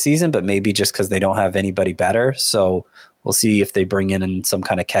late this season, but maybe just because they don't have anybody better. So we'll see if they bring in some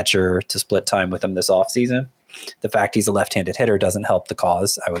kind of catcher to split time with him this offseason. The fact he's a left-handed hitter doesn't help the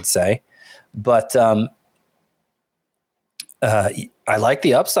cause, I would say. But I like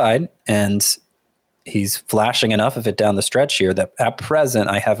the upside, and he's flashing enough of it down the stretch here that at present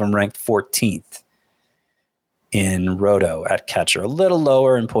I have him ranked 14th in Roto at catcher. A little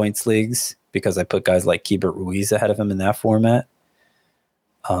lower in points leagues because I put guys like Keibert Ruiz ahead of him in that format,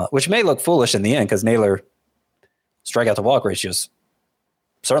 which may look foolish in the end because Naylor strikeout to walk ratios,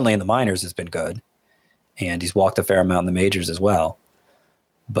 certainly in the minors, has been good. And he's walked a fair amount in the majors as well.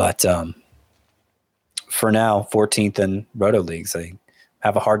 But for now, 14th in Roto leagues. I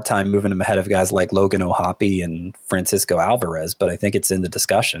have a hard time moving him ahead of guys like Logan O'Hoppe and Francisco Alvarez, but I think it's in the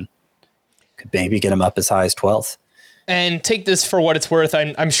discussion. Could maybe get him up as high as 12th. And take this for what it's worth.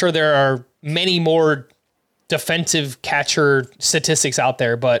 I'm sure there are many more defensive catcher statistics out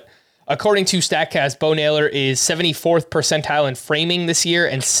there, but according to StatCast, Bo Naylor is 74th percentile in framing this year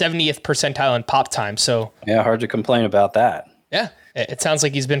and 70th percentile in pop time. So yeah, hard to complain about that. Yeah, it sounds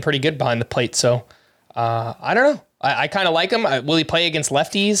like he's been pretty good behind the plate. So I don't know. I kind of like him. Will he play against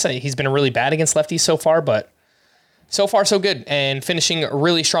lefties? He's been really bad against lefties so far, but so far so good. And finishing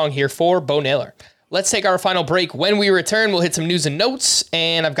really strong here for Bo Naylor. Let's take our final break. When we return, we'll hit some news and notes,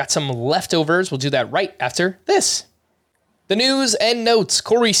 and I've got some leftovers. We'll do that right after this. The news and notes.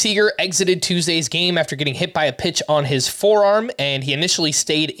 Corey Seager exited Tuesday's game after getting hit by a pitch on his forearm, and he initially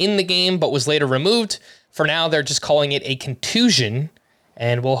stayed in the game but was later removed. For now, they're just calling it a contusion,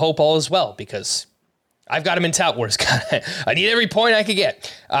 and we'll hope all is well because I've got him in tout wars. I need every point I could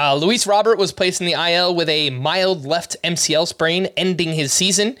get. Luis Robert was placed in the IL with a mild left MCL sprain, ending his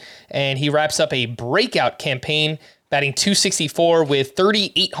season, and he wraps up a breakout campaign, batting .264 with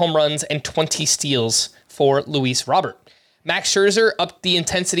 38 home runs and 20 steals for Luis Robert. Max Scherzer upped the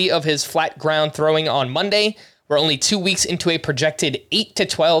intensity of his flat ground throwing on Monday. We're only 2 weeks into a projected 8 to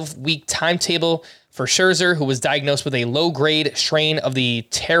 12 week timetable for Scherzer, who was diagnosed with a low-grade strain of the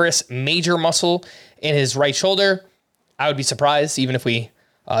teres major muscle in his right shoulder. I would be surprised even if we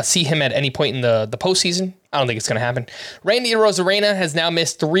see him at any point in the postseason. I don't think it's going to happen. Randy Arozarena has now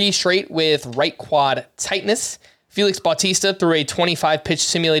missed 3 straight with right quad tightness. Felix Bautista threw a 25-pitch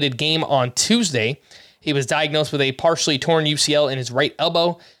simulated game on Tuesday. He was diagnosed with a partially torn UCL in his right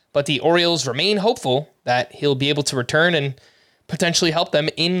elbow, but the Orioles remain hopeful that he'll be able to return and potentially help them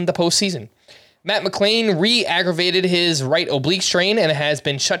in the postseason. Matt McLain re-aggravated his right oblique strain and has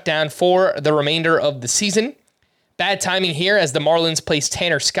been shut down for the remainder of the season. Bad timing here as the Marlins placed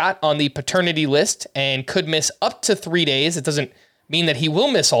Tanner Scott on the paternity list and could miss up to 3 days. It doesn't mean that he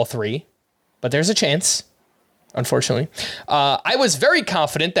will miss all 3, but there's a chance, unfortunately. I was very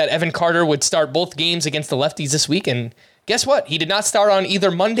confident that Evan Carter would start both games against the lefties this week, and guess what? He did not start on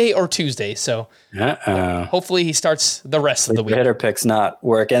either Monday or Tuesday, so hopefully he starts the rest of the week. The hitter pick's not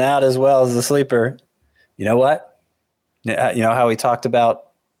working out as well as the sleeper. You know what? You know how we talked about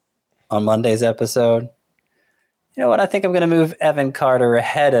on Monday's episode? You know what? I think I'm going to move Evan Carter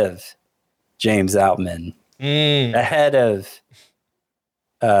ahead of James Outman, ahead of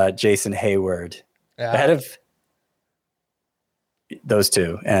Jason Hayward, ahead of those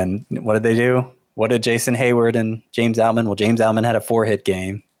two. And what did they do? What did Jason Hayward and James Outman? Well, James Outman had a 4-hit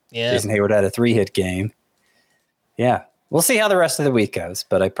game. Yeah. Jason Hayward had a 3-hit game. Yeah. We'll see how the rest of the week goes,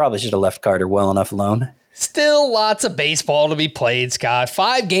 but I probably should have left Carter well enough alone. Still lots of baseball to be played, Scott.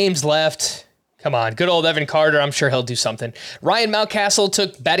 5 games left. Come on. Good old Evan Carter. I'm sure he'll do something. Ryan Mountcastle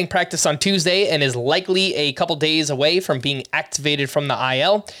took batting practice on Tuesday and is likely a couple days away from being activated from the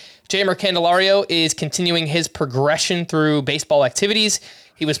IL. Jeimer Candelario is continuing his progression through baseball activities.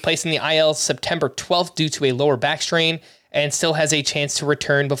 He was placed in the IL September 12th due to a lower back strain and still has a chance to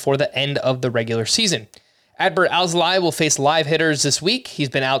return before the end of the regular season. Adbert Alzolay will face live hitters this week. He's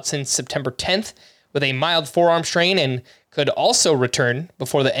been out since September 10th with a mild forearm strain and could also return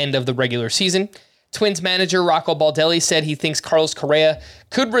before the end of the regular season. Twins manager Rocco Baldelli said he thinks Carlos Correa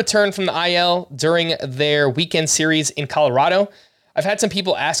could return from the IL during their weekend series in Colorado. I've had some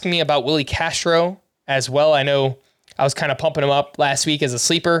people asking me about Willie Castro as well. I know I was kind of pumping him up last week as a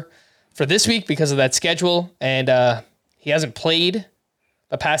sleeper for this week because of that schedule, and he hasn't played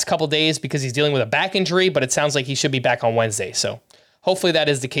the past couple days because he's dealing with a back injury, but it sounds like he should be back on Wednesday, so hopefully that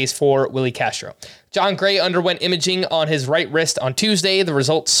is the case for Willie Castro. John Gray underwent imaging on his right wrist on Tuesday. The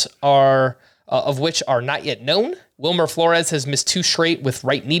results of which are not yet known. Wilmer Flores has missed 2 straight with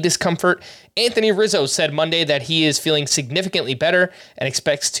right knee discomfort. Anthony Rizzo said Monday that he is feeling significantly better and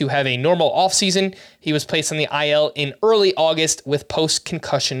expects to have a normal offseason. He was placed on the IL in early August with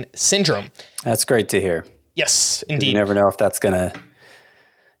post-concussion syndrome. That's great to hear. Yes, indeed. You never know if that's going to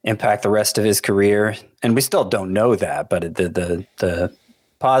impact the rest of his career. And we still don't know that, but the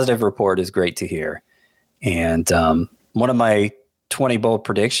positive report is great to hear. And one of my 20 bold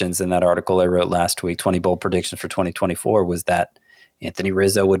predictions in that article I wrote last week, 20 bold predictions for 2024, was that Anthony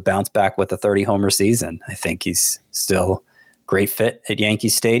Rizzo would bounce back with a 30-homer season. I think he's still great fit at Yankee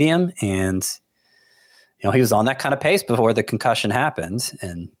Stadium. And, he was on that kind of pace before the concussion happened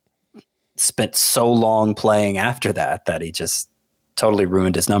and spent so long playing after that he just totally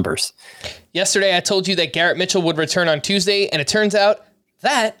ruined his numbers. Yesterday, I told you that Garrett Mitchell would return on Tuesday, and it turns out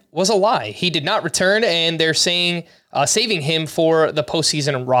that was a lie. He did not return, and they're saying saving him for the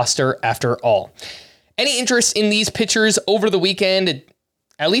postseason roster after all. Any interest in these pitchers over the weekend?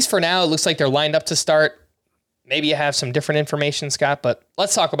 At least for now, it looks like they're lined up to start. Maybe you have some different information, Scott, but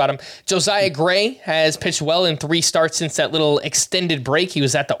let's talk about him. Josiah Gray has pitched well in 3 starts since that little extended break. He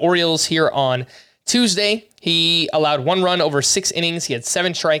was at the Orioles here on Tuesday. He allowed 1 run over 6 innings. He had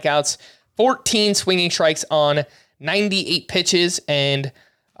 7 strikeouts, 14 swinging strikes on 98 pitches, and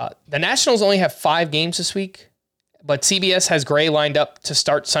the Nationals only have 5 games this week, but CBS has Gray lined up to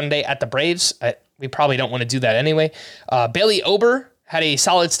start Sunday at the Braves. We probably don't want to do that anyway. Bailey Ober had a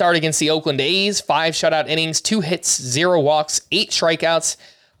solid start against the Oakland A's, 5 shutout innings, 2 hits, 0 walks, 8 strikeouts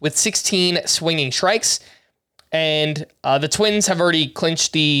with 16 swinging strikes. And the Twins have already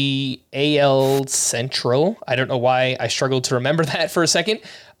clinched the AL Central. I don't know why I struggled to remember that for a second.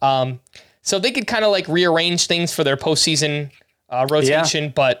 So they could kind of like rearrange things for their postseason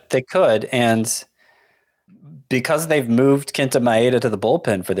rotation, but they could. And because they've moved Kenta Maeda to the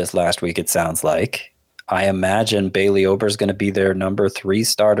bullpen for this last week, it sounds like, I imagine Bailey Ober is going to be their number 3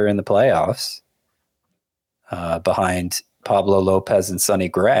 starter in the playoffs, behind Pablo Lopez and Sonny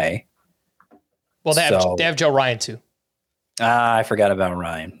Gray. Well, they have Joe Ryan too. I forgot about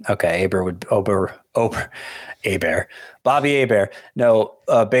Ryan. Okay, Bobby Hebert. No,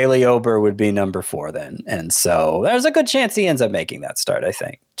 Bailey Ober would be number 4 then. And so there's a good chance he ends up making that start, I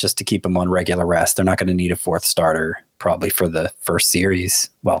think, just to keep him on regular rest. They're not going to need a 4th starter probably for the first series.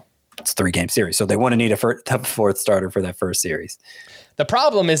 Well, it's a 3-game series, so they want to need a 4th starter for that first series. The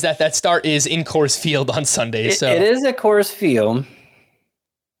problem is that start is in Coors Field on Sunday. It is at Coors Field,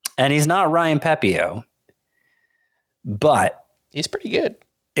 and he's not Ryan Pepio, but he's pretty good.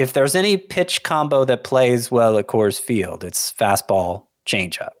 If there's any pitch combo that plays well at Coors Field, it's fastball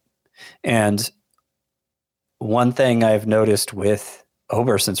changeup. And one thing I've noticed with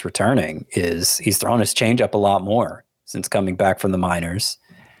Ober since returning is he's thrown his changeup a lot more since coming back from the minors.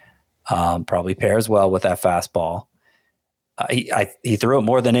 Probably pairs well with that fastball. He threw it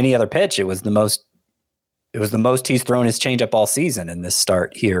more than any other pitch. It was the most he's thrown his changeup all season in this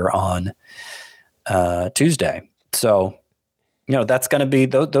start here on Tuesday. So, that's going to be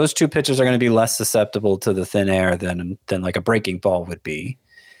those 2 pitches are going to be less susceptible to the thin air than like a breaking ball would be.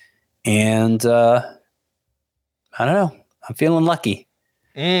 And I don't know. I'm feeling lucky.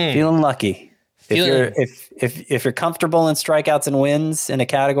 Feeling lucky. If you're comfortable in strikeouts and wins in a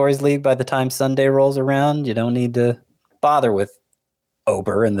categories league by the time Sunday rolls around, you don't need to bother with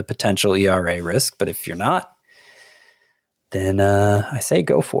Ober and the potential ERA risk. But if you're not, then I say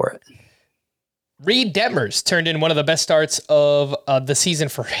go for it. Reed Detmers turned in one of the best starts of the season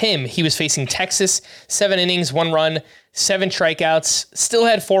for him. He was facing Texas, 7 innings, 1 run, 7 strikeouts, still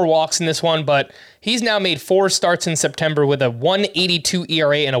had 4 walks in this one, but he's now made 4 starts in September with a 1.82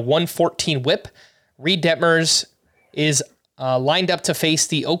 ERA and a 1.14 whip. Reed Detmers is lined up to face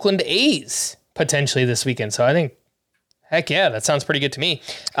the Oakland A's potentially this weekend. So I think, heck yeah, that sounds pretty good to me.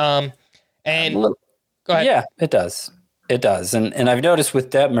 Go ahead. Yeah, it does. It does. And I've noticed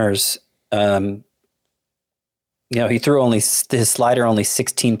with Detmers, he threw his slider only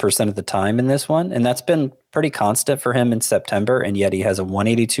 16% of the time in this one, and that's been pretty constant for him in September, and yet he has a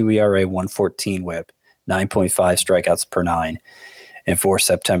 1.82 ERA, 1.14 whip, 9.5 strikeouts per 9 in 4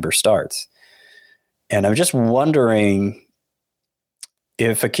 September starts. And I'm just wondering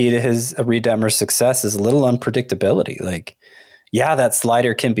if a key to Reed Detmers' success is a little unpredictability. Like, yeah, that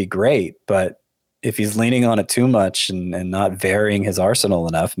slider can be great, but if he's leaning on it too much and not varying his arsenal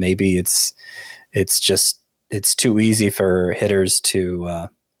enough, maybe it's too easy for hitters to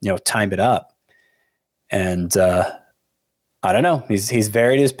time it up. And I don't know. He's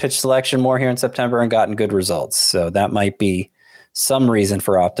varied his pitch selection more here in September and gotten good results. So that might be some reason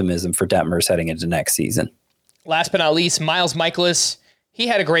for optimism for Detmers heading into next season. Last but not least, Miles Michaelis. He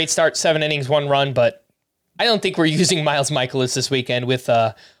had a great start, 7 innings, 1 run, but I don't think we're using Miles Mikolas this weekend with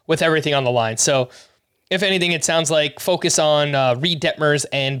everything on the line. So if anything, it sounds like focus on Reed Detmers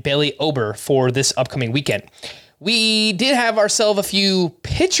and Bailey Ober for this upcoming weekend. We did have ourselves a few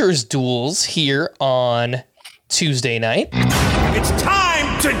pitchers duels here on Tuesday night. It's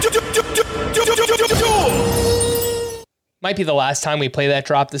time to duel. Might be the last time we play that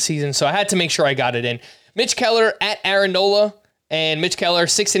drop this season, so I had to make sure I got it in. Mitch Keller at Aaron Nola, and Mitch Keller,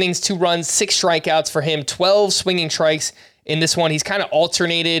 6 innings, 2 runs, 6 strikeouts for him, 12 swinging strikes in this one. He's kind of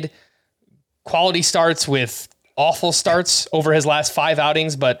alternated quality starts with awful starts over his last 5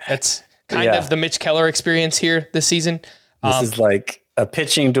 outings, but that's kind of the Mitch Keller experience here this season. This is like a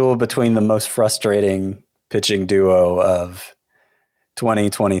pitching duel between the most frustrating pitching duo of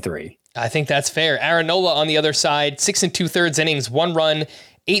 2023. I think that's fair. Aaron Nola on the other side, 6 2/3 innings, 1 run,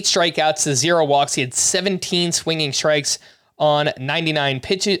 8 strikeouts to 0 walks. He had 17 swinging strikes on 90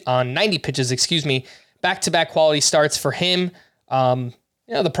 pitches, back-to-back quality starts for him.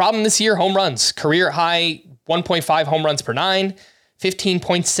 The problem this year, home runs, career high 1.5 home runs per 9,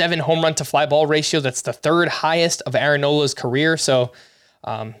 15.7 home run to fly ball ratio. That's the 3rd highest of Aaron Nola's career. So,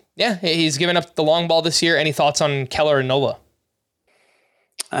 he's given up the long ball this year. Any thoughts on Keller and Nola?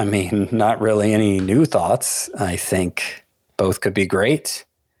 I mean, not really any new thoughts. I think both could be great,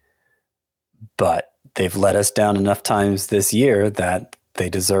 but they've let us down enough times this year that they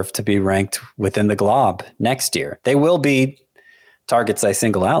deserve to be ranked within the glob next year. They will be targets I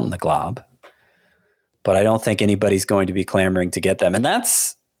single out in the glob, but I don't think anybody's going to be clamoring to get them. And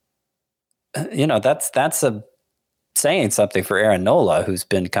that's saying something for Aaron Nola, who's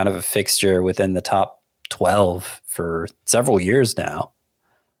been kind of a fixture within the top 12 for several years now.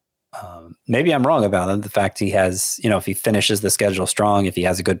 Maybe I'm wrong about him. The fact he has, if he finishes the schedule strong, if he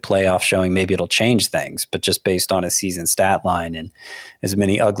has a good playoff showing, maybe it'll change things. But just based on his season stat line, and as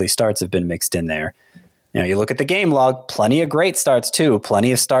many ugly starts have been mixed in there. You look at the game log, plenty of great starts too,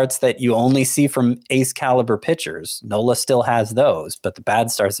 plenty of starts that you only see from ace caliber pitchers. Nola still has those, but the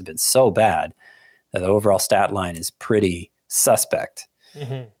bad starts have been so bad that the overall stat line is pretty suspect.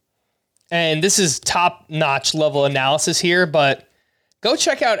 Mm-hmm. And this is top-notch level analysis here, but go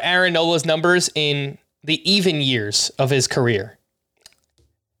check out Aaron Nola's numbers in the even years of his career.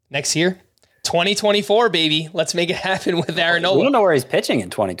 Next year, 2024, baby. Let's make it happen with Aaron Nola. We don't know where he's pitching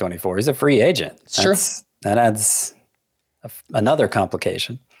in 2024. He's a free agent. Sure. That adds another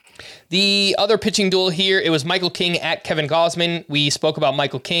complication. The other pitching duel here, it was Michael King at Kevin Gausman. We spoke about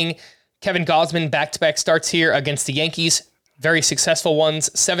Michael King. Kevin Gausman, back-to-back starts here against the Yankees. Very successful ones.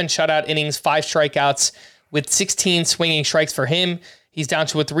 7 shutout innings, 5 strikeouts with 16 swinging strikes for him. He's down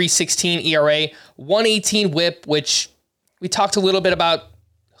to a 3.16 ERA, 1.18 whip, which we talked a little bit about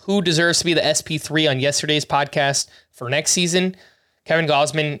who deserves to be the SP3 on yesterday's podcast for next season. Kevin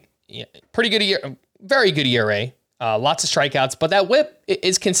Gausman, pretty good very good ERA, lots of strikeouts, but that whip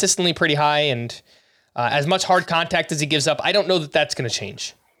is consistently pretty high, and as much hard contact as he gives up, I don't know that that's going to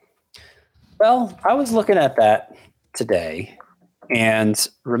change. Well, I was looking at that today, and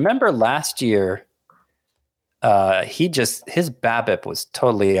remember last year, his BABIP was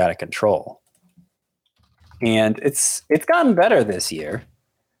totally out of control, and it's gotten better this year.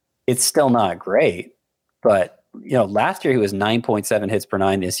 It's still not great, but last year he was 9.7 hits per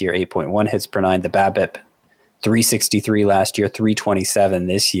 9. This year 8.1 hits per 9. The BABIP 363 last year, 327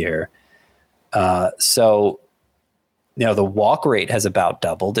 this year. So the walk rate has about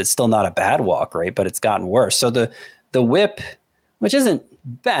doubled. It's still not a bad walk rate, but it's gotten worse. So the whip, which isn't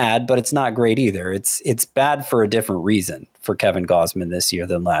bad, but it's not great either. It's bad for a different reason for Kevin Gausman this year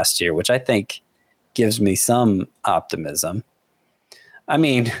than last year, which I think gives me some optimism. I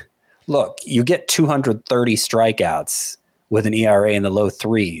mean, look, you get 230 strikeouts with an ERA in the low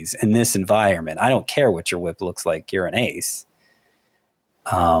 3s in this environment. I don't care what your whip looks like. You're an ace.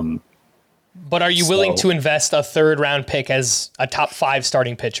 But are you willing to invest a 3rd round pick as a top 5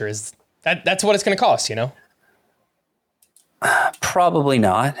 starting pitcher? That's what it's going to cost, Probably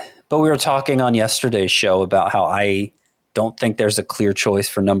not. But we were talking on yesterday's show about how I don't think there's a clear choice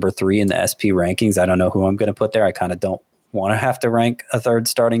for number 3 in the SP rankings. I don't know who I'm going to put there. I kind of don't want to have to rank a 3rd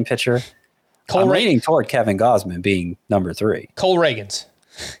starting pitcher. I'm leaning toward Kevin Gausman being number 3. Cole Reagans.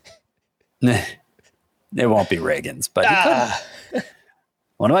 It won't be Reagans, but he could.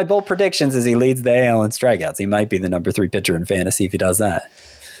 One of my bold predictions is he leads the AL in strikeouts. He might be the number 3 pitcher in fantasy if he does that.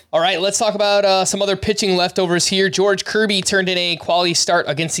 All right, let's talk about some other pitching leftovers here. George Kirby turned in a quality start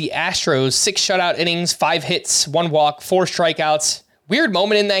against the Astros. 6 shutout innings, 5 hits, 1 walk, 4 strikeouts. Weird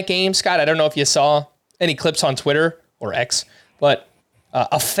moment in that game, Scott. I don't know if you saw any clips on Twitter or X, but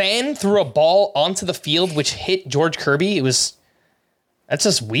a fan threw a ball onto the field which hit George Kirby. That's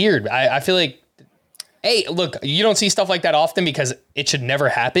just weird. I feel like Hey, look, you don't see stuff like that often because it should never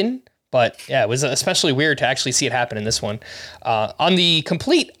happen. But yeah, it was especially weird to actually see it happen in this one. On the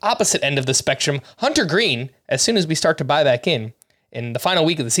complete opposite end of the spectrum, Hunter Green, as soon as we start to buy back in the final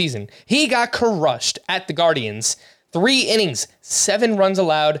week of the season, he got crushed at the Guardians. 3 innings, 7 runs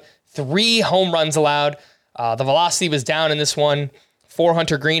allowed, 3 home runs allowed. The velocity was down in this one for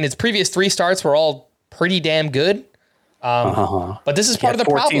Hunter Green. His previous 3 starts were all pretty damn good. But this is part of the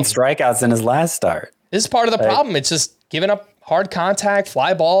 14 problem. strikeouts in his last start. This is part of the problem. It's just giving up hard contact,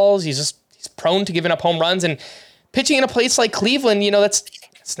 fly balls. He's prone to giving up home runs, and pitching in a place like Cleveland,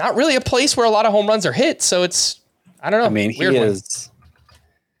 it's not really a place where a lot of home runs are hit. So I don't know. I mean, he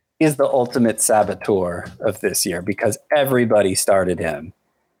is the ultimate saboteur of this year because everybody started him.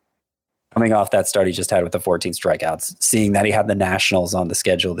 Coming off that start he just had with the 14 strikeouts, seeing that he had the Nationals on the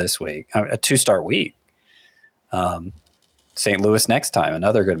schedule this week, a 2-start week. St. Louis next time,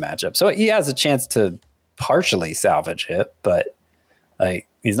 another good matchup. So he has a chance to partially salvage it, but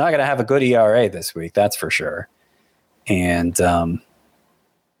he's not going to have a good ERA this week, that's for sure. And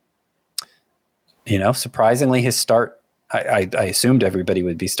surprisingly, his start, I assumed everybody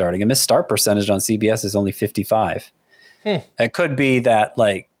would be starting him. His start percentage on CBS is only 55. It could be that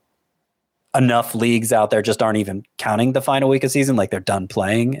enough leagues out there just aren't even counting the final week of season, they're done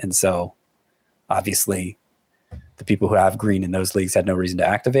playing, and so obviously the people who have Green in those leagues had no reason to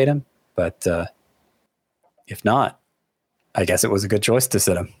activate him. But if not, I guess it was a good choice to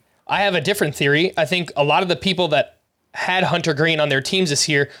sit him. I have a different theory. I think a lot of the people that had Hunter Green on their teams this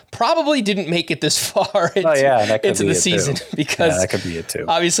year probably didn't make it this far into the season because that could be it too.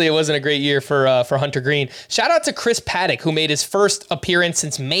 Obviously it wasn't a great year for Hunter Green. Shout out to Chris Paddock, who made his first appearance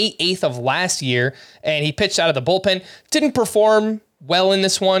since May 8th of last year, and he pitched out of the bullpen. Didn't perform well in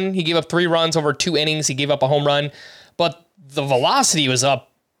this one. He gave up 3 runs over 2 innings. He gave up a home run, but the velocity was up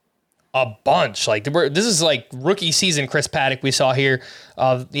a bunch. This is rookie season Chris Paddock we saw here.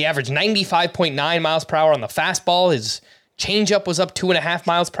 The average 95.9 miles per hour on the fastball. His changeup was up 2.5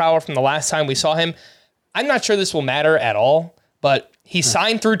 miles per hour from the last time we saw him. I'm not sure this will matter at all, but he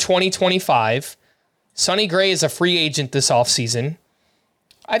signed through 2025. Sonny Gray is a free agent this offseason.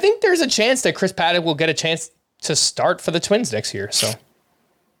 I think there's a chance that Chris Paddock will get a chance to start for the Twins next year. So,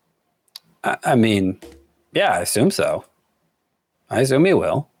 I mean, yeah, I assume so. I assume he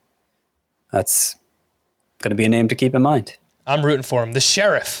will. That's going to be a name to keep in mind. I'm rooting for him. The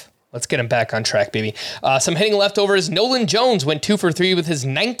Sheriff. Let's get him back on track, baby. Some hitting leftovers. Nolan Jones went 2 for 3 with his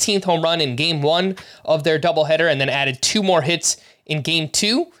 19th home run in Game 1 of their doubleheader and then added 2 more hits in Game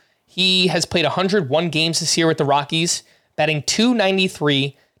 2. He has played 101 games this year with the Rockies, batting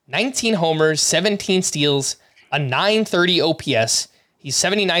 .293, 19 homers, 17 steals, a .930 OPS. He's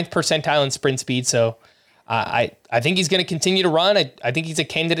 79th percentile in sprint speed, so I think he's going to continue to run. I think he's a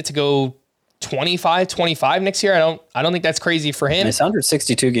candidate to go 25 next year. I don't think that's crazy for him. His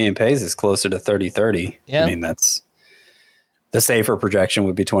 162 game pace is closer to 30-30. Yeah. I mean, that's the safer projection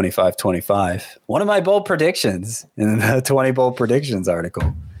would be 25-25. One of my bold predictions in the 20 bold predictions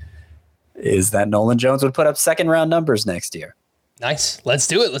article is that Nolan Jones would put up 2nd-round numbers next year. Nice. Let's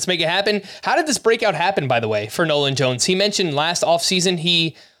do it. Let's make it happen. How did this breakout happen, by the way, for Nolan Jones? He mentioned last offseason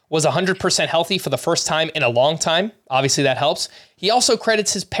he was 100% healthy for the first time in a long time. Obviously, that helps. He also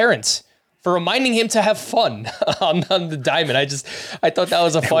credits his parents for reminding him to have fun on the diamond. I thought that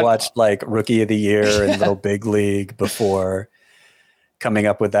was a fun. I watched Rookie of the Year and Little Big League before coming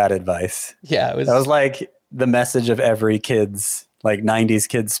up with that advice. Yeah, that was the message of every kid's 90s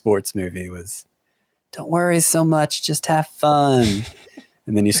kids sports movie was, don't worry so much, just have fun.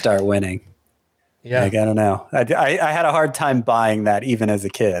 And then you start winning. Yeah. I don't know. I had a hard time buying that even as a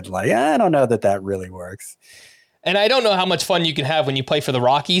kid. I don't know that really works. And I don't know how much fun you can have when you play for the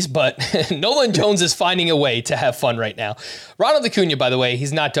Rockies, but Nolan Jones is finding a way to have fun right now. Ronald Acuna, by the way,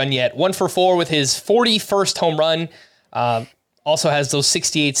 he's not done yet. 1 for 4 with his 41st home run. Also has those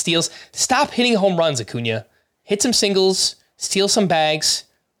 68 steals. Stop hitting home runs, Acuna. Hit some singles, steal some bags.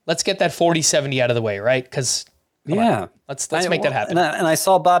 Let's get that 40-70 out of the way, right? Because let's make that happen. And I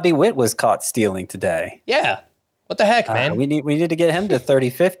saw Bobby Witt was caught stealing today. Yeah. What the heck, man? We need to get him to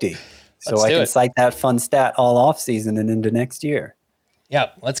 30-50. So I can cite that fun stat all off season and into next year. Yeah,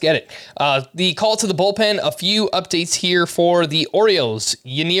 let's get it. The call to the bullpen, a few updates here for the Orioles.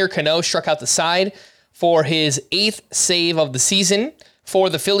 Yennier Cano struck out the side for his 8th save of the season. For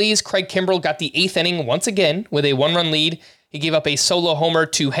the Phillies, Craig Kimbrell got the 8th inning once again with a 1-run lead. He gave up a solo homer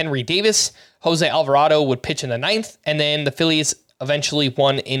to Henry Davis. Jose Alvarado would pitch in the 9th, and then the Phillies eventually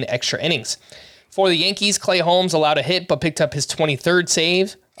won in extra innings. For the Yankees, Clay Holmes allowed a hit but picked up his 23rd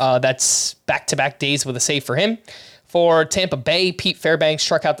save. That's back-to-back days with a save for him. For Tampa Bay, Pete Fairbanks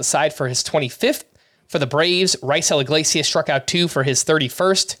struck out the side for his 25th. for the Braves. Raisel Iglesias struck out 2 for his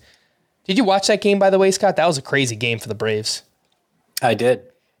 31st. Did you watch that game, by the way, Scott? That was a crazy game for the Braves. I did.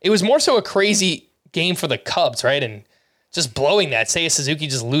 It was more so a crazy game for the Cubs, right? And just blowing that. Seiya Suzuki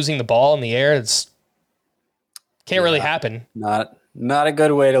just losing the ball in the air. Can't really happen. Not a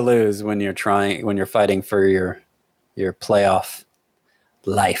good way to lose when you're fighting for your playoff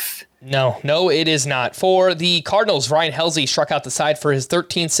life. No, it is not. For the Cardinals, Ryan Helsley struck out the side for his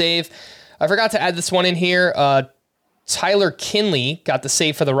 13th save. I forgot to add this one in here. Tyler Kinley got the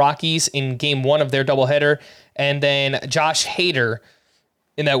save for the Rockies in game 1 of their doubleheader. And then Josh Hader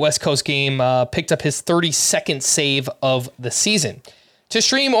in that West Coast game picked up his 32nd save of the season. To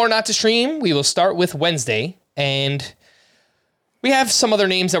stream or not to stream, we will start with Wednesday. And we have some other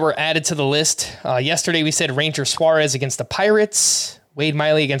names that were added to the list. Yesterday we said Ranger Suarez against the Pirates, Wade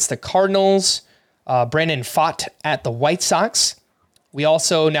Miley against the Cardinals, Brandon Pfaadt at the White Sox. We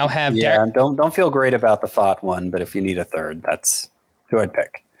also now have... don't feel great about the Pfaadt one, but if you need a third, that's who I'd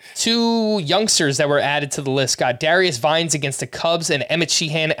pick. 2 youngsters that were added to the list got Darius Vines against the Cubs and Emmett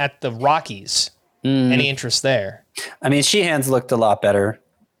Sheehan at the Rockies. Any interest there? I mean, Sheehan's looked a lot better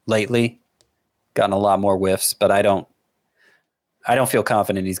lately, gotten a lot more whiffs, but I don't feel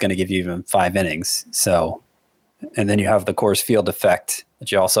confident he's going to give you even 5 innings. So, and then you have the Coors Field effect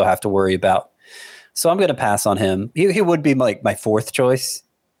that you also have to worry about. So I'm going to pass on him. He would be like my 4th choice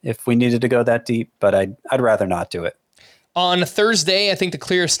if we needed to go that deep, but I'd rather not do it. On Thursday, I think the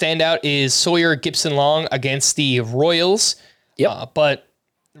clear standout is Sawyer Gipson-Long against the Royals. Yep. But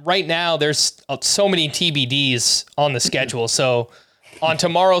right now, there's so many TBDs on the schedule. So on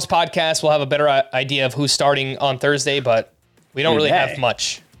tomorrow's podcast, we'll have a better idea of who's starting on Thursday, but we don't really have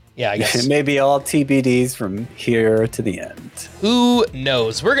much. Yeah, I guess. Maybe all TBDs from here to the end. Who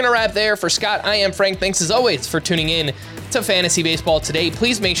knows? We're going to wrap there. For Scott, I am Frank. Thanks as always for tuning in to Fantasy Baseball Today.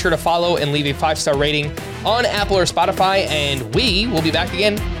 Please make sure to follow and leave a 5-star rating on Apple or Spotify, and we will be back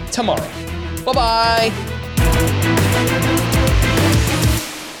again tomorrow. Bye-bye.